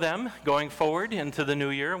install them going forward into the new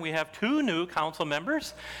year. We have 2 new council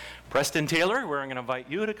members. Preston Taylor, we're going to invite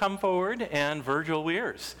you to come forward, and Virgil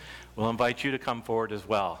Weirs. We'll invite you to come forward as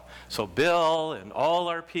well. So Bill and all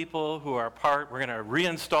our people who are part, we're going to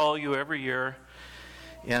reinstall you every year.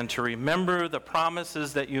 And to remember the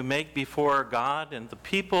promises that you make before God and the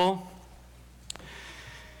people.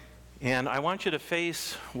 And I want you to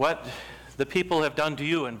face what the people have done to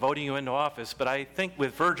you in voting you into office. But I think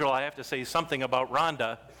with Virgil, I have to say something about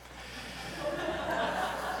Rhonda.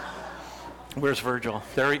 Where's Virgil?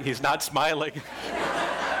 There, he's not smiling.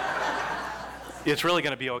 It's really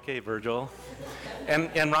going to be okay, Virgil. And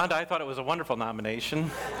Rhonda, I thought it was a wonderful nomination.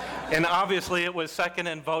 And obviously it was second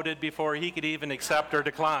and voted before he could even accept or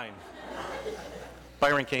decline.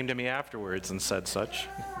 Byron came to me afterwards and said such.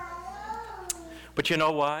 But you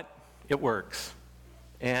know what? It works.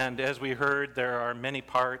 And as we heard, there are many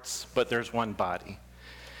parts, but there's one body.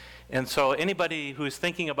 And so anybody who's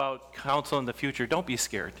thinking about council in the future, don't be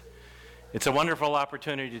scared. It's a wonderful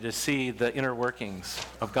opportunity to see the inner workings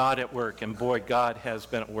of God at work. And boy, God has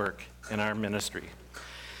been at work in our ministry.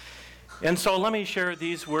 And so let me share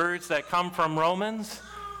these words that come from Romans.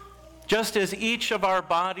 Just as each of our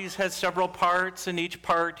bodies has several parts and each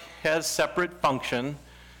part has separate function,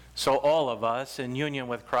 so all of us, in union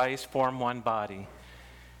with Christ, form one body.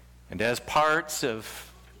 And as parts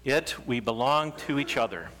of it, we belong to each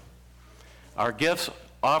other. Our gifts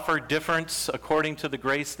offer difference according to the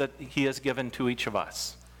grace that he has given to each of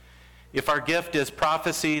us. If our gift is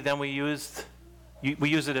prophecy, then we use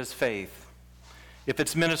it as faith. If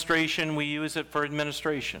it's ministration, we use it for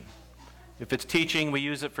administration. If it's teaching, we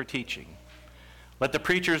use it for teaching. Let the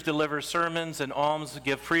preachers deliver sermons and alms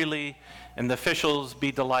give freely, and the officials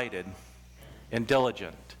be delighted and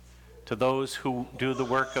diligent to those who do the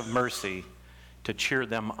work of mercy to cheer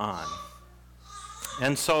them on.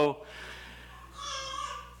 And so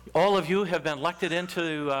all of you have been elected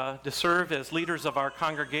to serve as leaders of our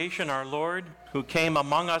congregation. Our Lord, who came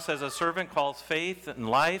among us as a servant, calls faith and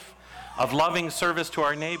life of loving service to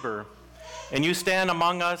our neighbor. And you stand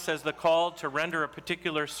among us as the called to render a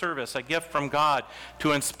particular service, a gift from God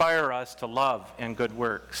to inspire us to love and good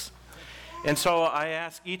works. And so I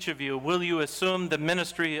ask each of you, will you assume the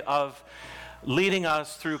ministry of leading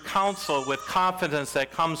us through counsel with confidence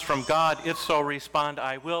that comes from God? If so, respond,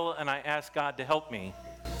 I will, and I ask God to help me.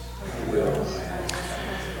 I will.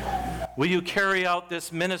 Will you carry out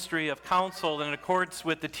this ministry of counsel in accordance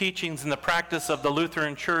with the teachings and the practice of the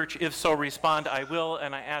Lutheran Church? If so, respond, I will,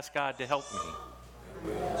 and I ask God to help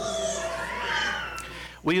me.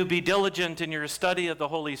 Will you be diligent in your study of the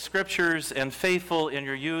Holy Scriptures and faithful in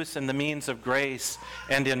your use in the means of grace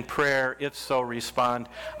and in prayer? If so, respond,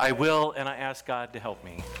 I will, and I ask God to help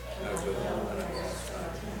me.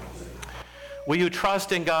 Will you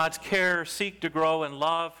trust in God's care, seek to grow in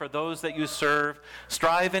love for those that you serve,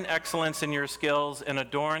 strive in excellence in your skills, and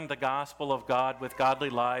adorn the gospel of God with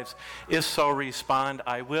godly lives? If so, respond,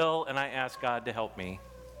 I will, and I ask God to help me.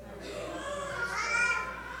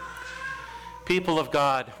 People of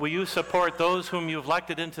God, will you support those whom you've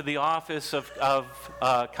elected into the office of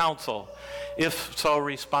counsel? If so,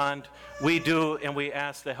 respond, we do, and we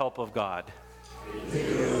ask the help of God. We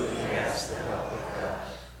do, and we ask the help of God.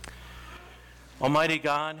 Almighty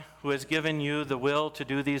God, who has given you the will to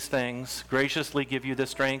do these things, graciously give you the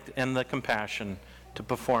strength and the compassion to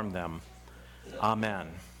perform them. Amen.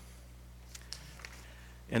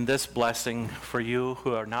 In this blessing for you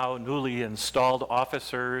who are now newly installed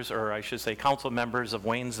officers, or I should say council members of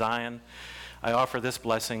Wayne Zion, I offer this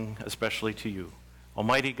blessing especially to you.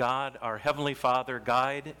 Almighty God, our Heavenly Father,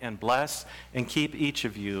 guide and bless and keep each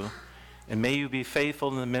of you, and may you be faithful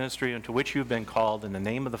in the ministry into which you've been called, in the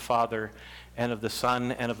name of the Father, and of the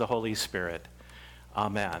Son, and of the Holy Spirit.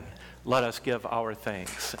 Amen. Let us give our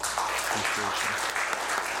thanks.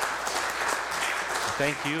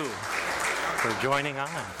 Thank you for joining on.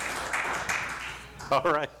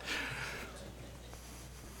 All right.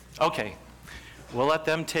 Okay. We'll let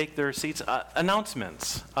them take their seats.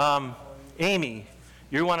 Announcements. Amy,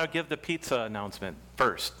 you want to give the pizza announcement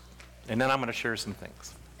first, and then I'm going to share some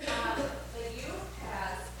things. The youth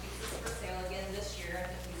has pizzas for sale again this year. I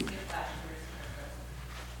think we skipped last year's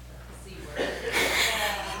C word.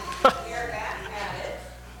 And we are back at it.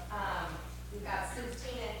 We've got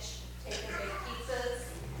 16-inch take-and-bake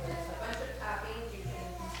pizzas with a bunch of toppings. You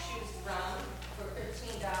can choose from for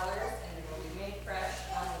 $15, and it will be made fresh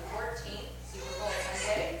on the 14th, Super Bowl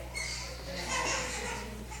Sunday.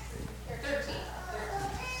 13th.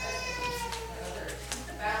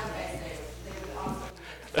 Valentine's Day, they would also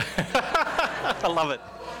I love it.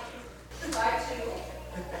 buy two,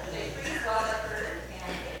 they freeze well and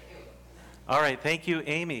get two. All right, thank you,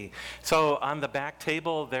 Amy. So on the back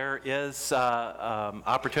table, there is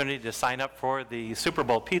opportunity to sign up for the Super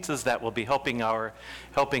Bowl pizzas that will be helping our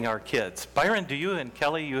kids. Byron, do you and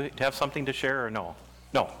Kelly, you have something to share or no?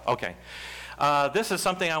 No, okay. This is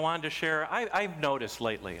something I wanted to share. I've noticed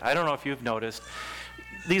lately. I don't know if you've noticed.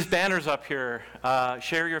 These banners up here,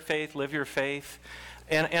 share your faith, live your faith.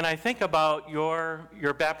 And I think about your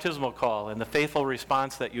baptismal call and the faithful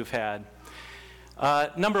response that you've had.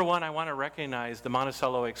 Number one, I want to recognize the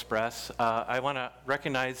Monticello Express. I want to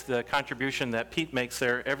recognize the contribution that Pete makes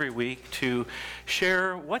there every week to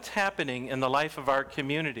share what's happening in the life of our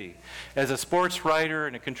community. As a sports writer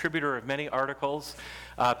and a contributor of many articles,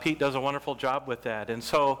 Pete does a wonderful job with that. And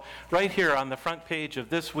so right here on the front page of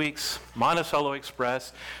this week's Monticello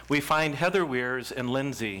Express, we find Heather Weirs and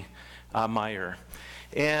Lindsay Meyer,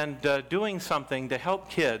 and doing something to help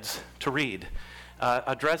kids to read.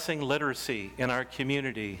 Addressing literacy in our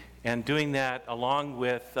community, and doing that along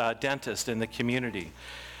with dentists in the community.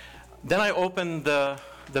 Then I opened the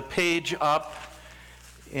page up,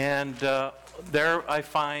 and there I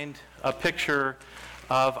find a picture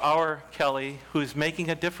of our Kelly, who's making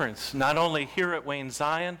a difference, not only here at Wayne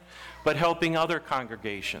Zion, but helping other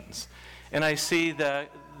congregations. And I see the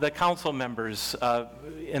council members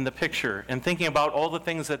in the picture, and thinking about all the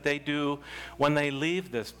things that they do when they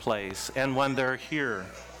leave this place and when they're here.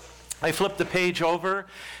 I flip the page over,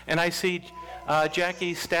 and I see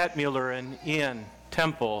Jackie Statmuller and Ian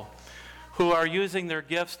Temple, who are using their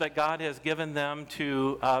gifts that God has given them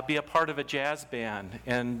to be a part of a jazz band,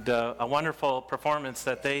 and a wonderful performance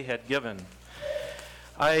that they had given.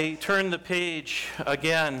 I turn the page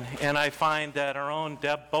again, and I find that our own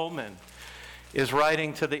Deb Bowman is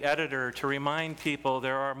writing to the editor to remind people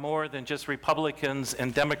there are more than just Republicans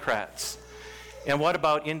and Democrats. And what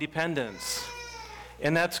about independents?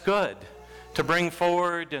 And that's good to bring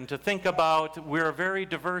forward and to think about. We're a very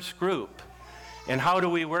diverse group, and how do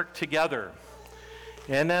we work together?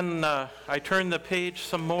 And then I turn the page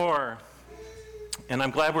some more, and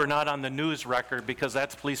I'm glad we're not on the news record, because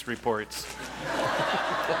that's police reports.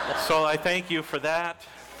 So I thank you for that.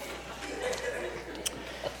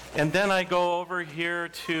 And then I go over here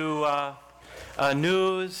to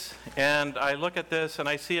news, and I look at this, and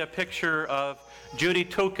I see a picture of Judy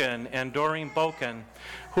Tukin and Doreen Boken,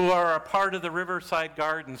 who are a part of the Riverside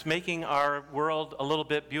Gardens, making our world a little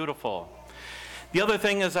bit beautiful. The other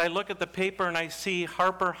thing is, I look at the paper and I see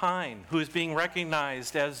Harper Hine, who's being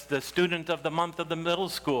recognized as the student of the month of the middle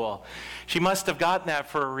school. She must have gotten that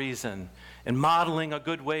for a reason, and modeling a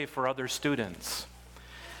good way for other students.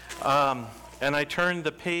 And I turn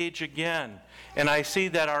the page again, and I see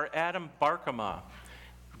that our Adam Barkema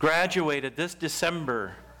graduated this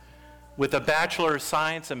December with a Bachelor of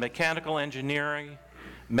Science in Mechanical Engineering,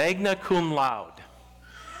 magna cum laude.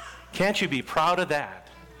 Can't you be proud of that?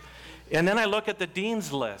 And then I look at the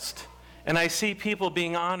dean's list, and I see people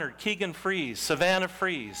being honored: Keegan Fries, Savannah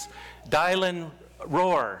Fries, Dylan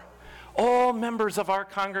Rohr, all members of our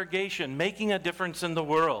congregation making a difference in the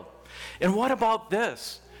world. And what about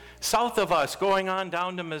this? South of us, going on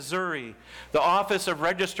down to Missouri, the Office of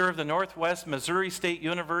Register of the Northwest Missouri State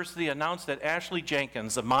University announced that Ashley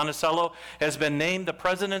Jenkins of Monticello has been named the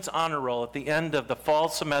President's Honor Roll at the end of the fall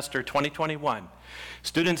semester 2021.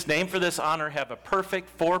 Students named for this honor have a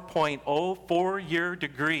perfect 4.0 4-year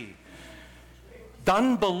degree.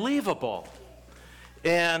 Unbelievable.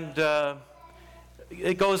 And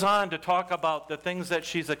it goes on to talk about the things that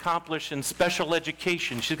she's accomplished in special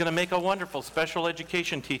education. She's going to make a wonderful special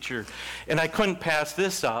education teacher. And I couldn't pass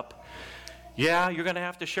this up. Yeah, you're going to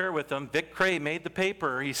have to share with them. Vic Cray made the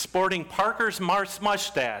paper. He's sporting Parker's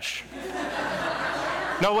mustache.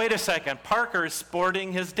 No, wait a second. Parker's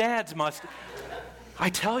sporting his dad's mustache. I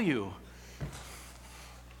tell you,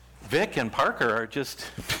 Vic and Parker are just,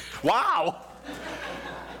 wow.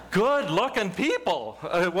 Good-looking people.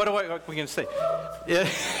 What we can say?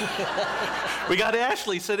 We got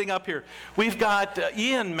Ashley sitting up here. We've got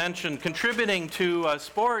Ian mentioned contributing to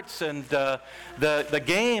sports and the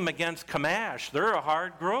game against Kamash. They're a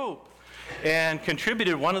hard group, and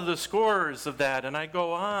contributed one of the scorers of that. And I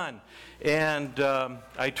go on, and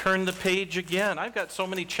I turn the page again. I've got so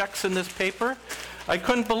many checks in this paper, I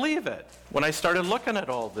couldn't believe it when I started looking at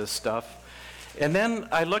all this stuff. And then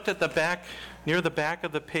I looked at the back, near the back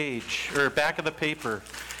of the page, or back of the paper.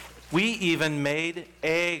 We even made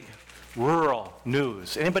ag rural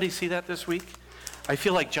news. Anybody see that this week? I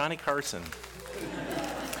feel like Johnny Carson.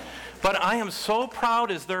 But I am so proud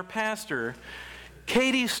as their pastor,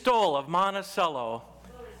 Katie Stoll of Monticello.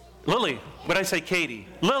 Lily, what did I say, Katie?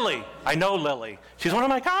 Lily, I know Lily. She's one of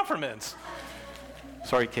my confirmants.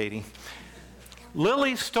 Sorry, Katie.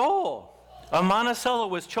 Lily Stoll of Monticello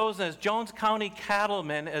was chosen as Jones County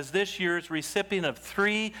Cattleman as this year's recipient of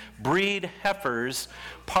 3 breed heifers,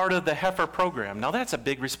 part of the heifer program. Now that's a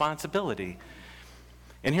big responsibility.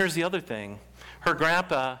 And here's the other thing. Her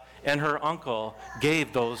grandpa and her uncle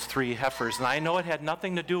gave those 3 heifers, and I know it had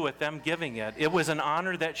nothing to do with them giving it. It was an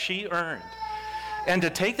honor that she earned. And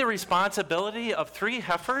to take the responsibility of 3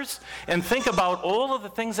 heifers and think about all of the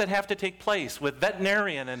things that have to take place with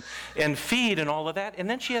veterinarian and feed and all of that, and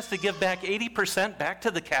then she has to give back 80% back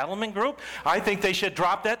to the cattleman group, I think they should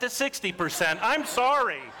drop that to 60%. I'm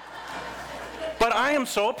sorry. But I am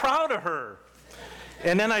so proud of her.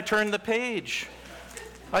 And then I turn the page.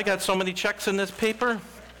 I got so many checks in this paper,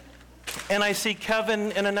 and I see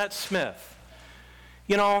Kevin and Annette Smith.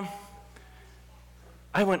 You know,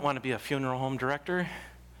 I wouldn't want to be a funeral home director.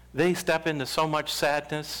 They step into so much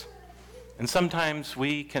sadness, and sometimes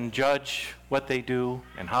we can judge what they do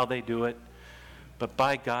and how they do it, but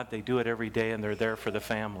by God, they do it every day, and they're there for the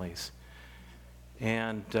families.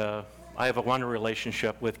 And I have a wonderful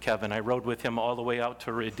relationship with Kevin. I rode with him all the way out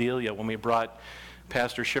to Redelia when we brought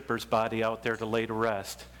Pastor Shipper's body out there to lay to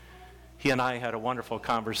rest. He and I had a wonderful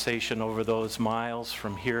conversation over those miles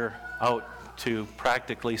from here out to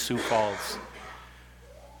practically Sioux Falls.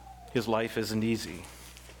 His life isn't easy.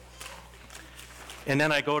 And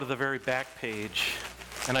then I go to the very back page,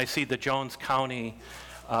 and I see the Jones County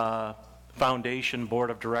Foundation Board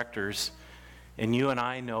of Directors, and you and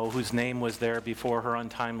I know whose name was there before her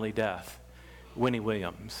untimely death, Winnie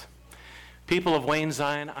Williams. People of Wayne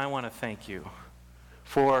Zion, I want to thank you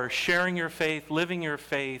for sharing your faith, living your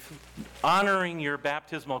faith, honoring your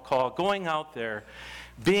baptismal call, going out there,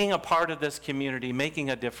 being a part of this community, making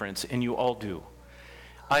a difference, and you all do.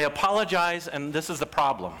 I apologize, and this is the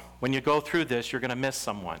problem. When you go through this, you're going to miss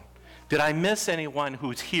someone. Did I miss anyone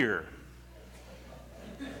who's here?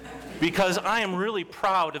 Because I am really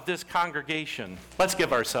proud of this congregation. Let's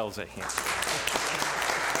give ourselves a hand.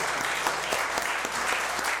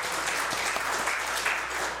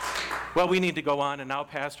 Well, we need to go on, and now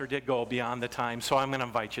Pastor did go beyond the time, so I'm going to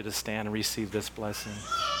invite you to stand and receive this blessing.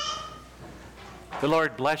 The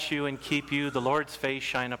Lord bless you and keep you. The Lord's face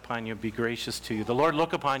shine upon you and be gracious to you. The Lord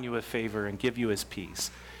look upon you with favor and give you his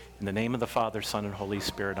peace. In the name of the Father, Son, and Holy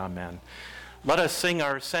Spirit, amen. Let us sing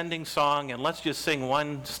our sending song, and let's just sing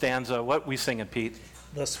one stanza. What we sing it, Pete?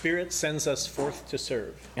 The Spirit sends us forth to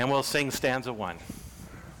serve. And we'll sing stanza 1.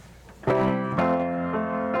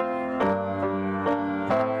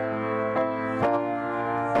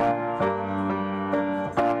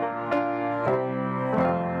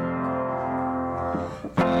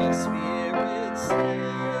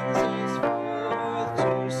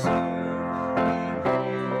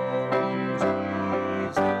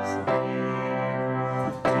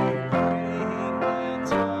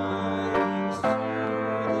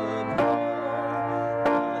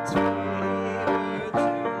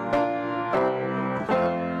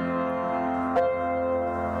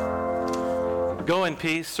 Go in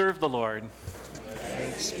peace, serve the Lord.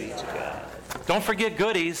 Thanks be to God. Don't forget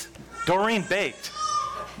goodies. Doreen baked.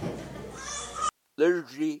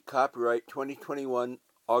 Liturgy, copyright 2021,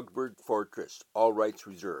 Augsburg Fortress, all rights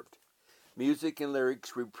reserved. Music and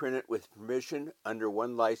lyrics reprinted with permission under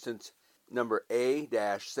one license, number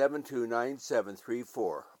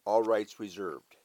A-729734, all rights reserved.